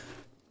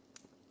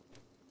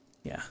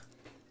 Yeah.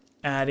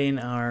 Add in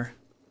our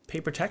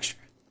paper texture.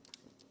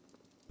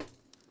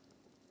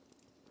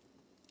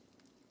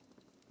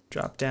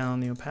 Drop down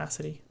the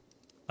opacity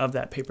of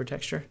that paper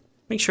texture.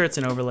 Make sure it's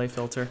an overlay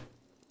filter.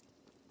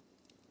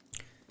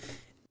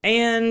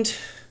 And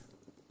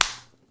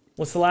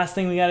what's the last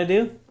thing we gotta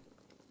do?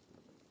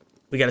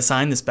 We gotta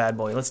sign this bad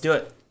boy. Let's do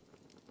it.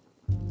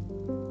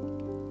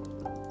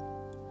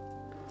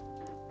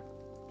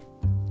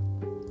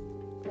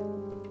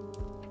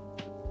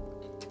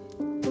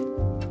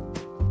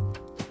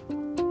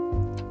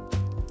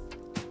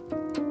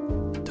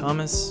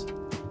 Thomas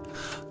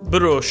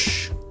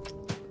Brush.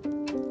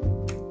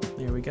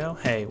 There we go.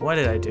 Hey, what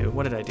did I do?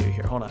 What did I do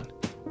here? Hold on.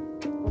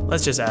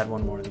 Let's just add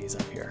one more of these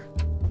up here.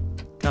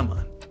 Come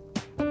on.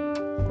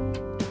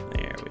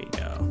 There we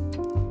go.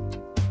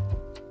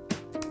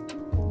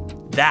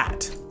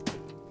 That's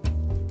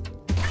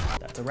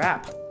a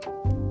wrap.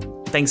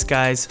 Thanks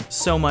guys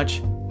so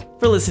much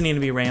for listening to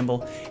me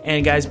ramble.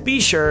 And guys, be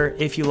sure,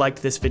 if you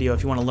liked this video,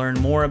 if you want to learn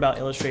more about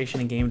illustration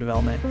and game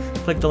development,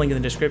 click the link in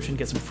the description,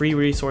 get some free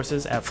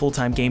resources at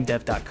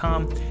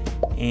fulltimegamedev.com,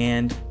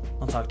 and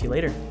I'll talk to you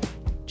later.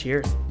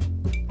 Cheers.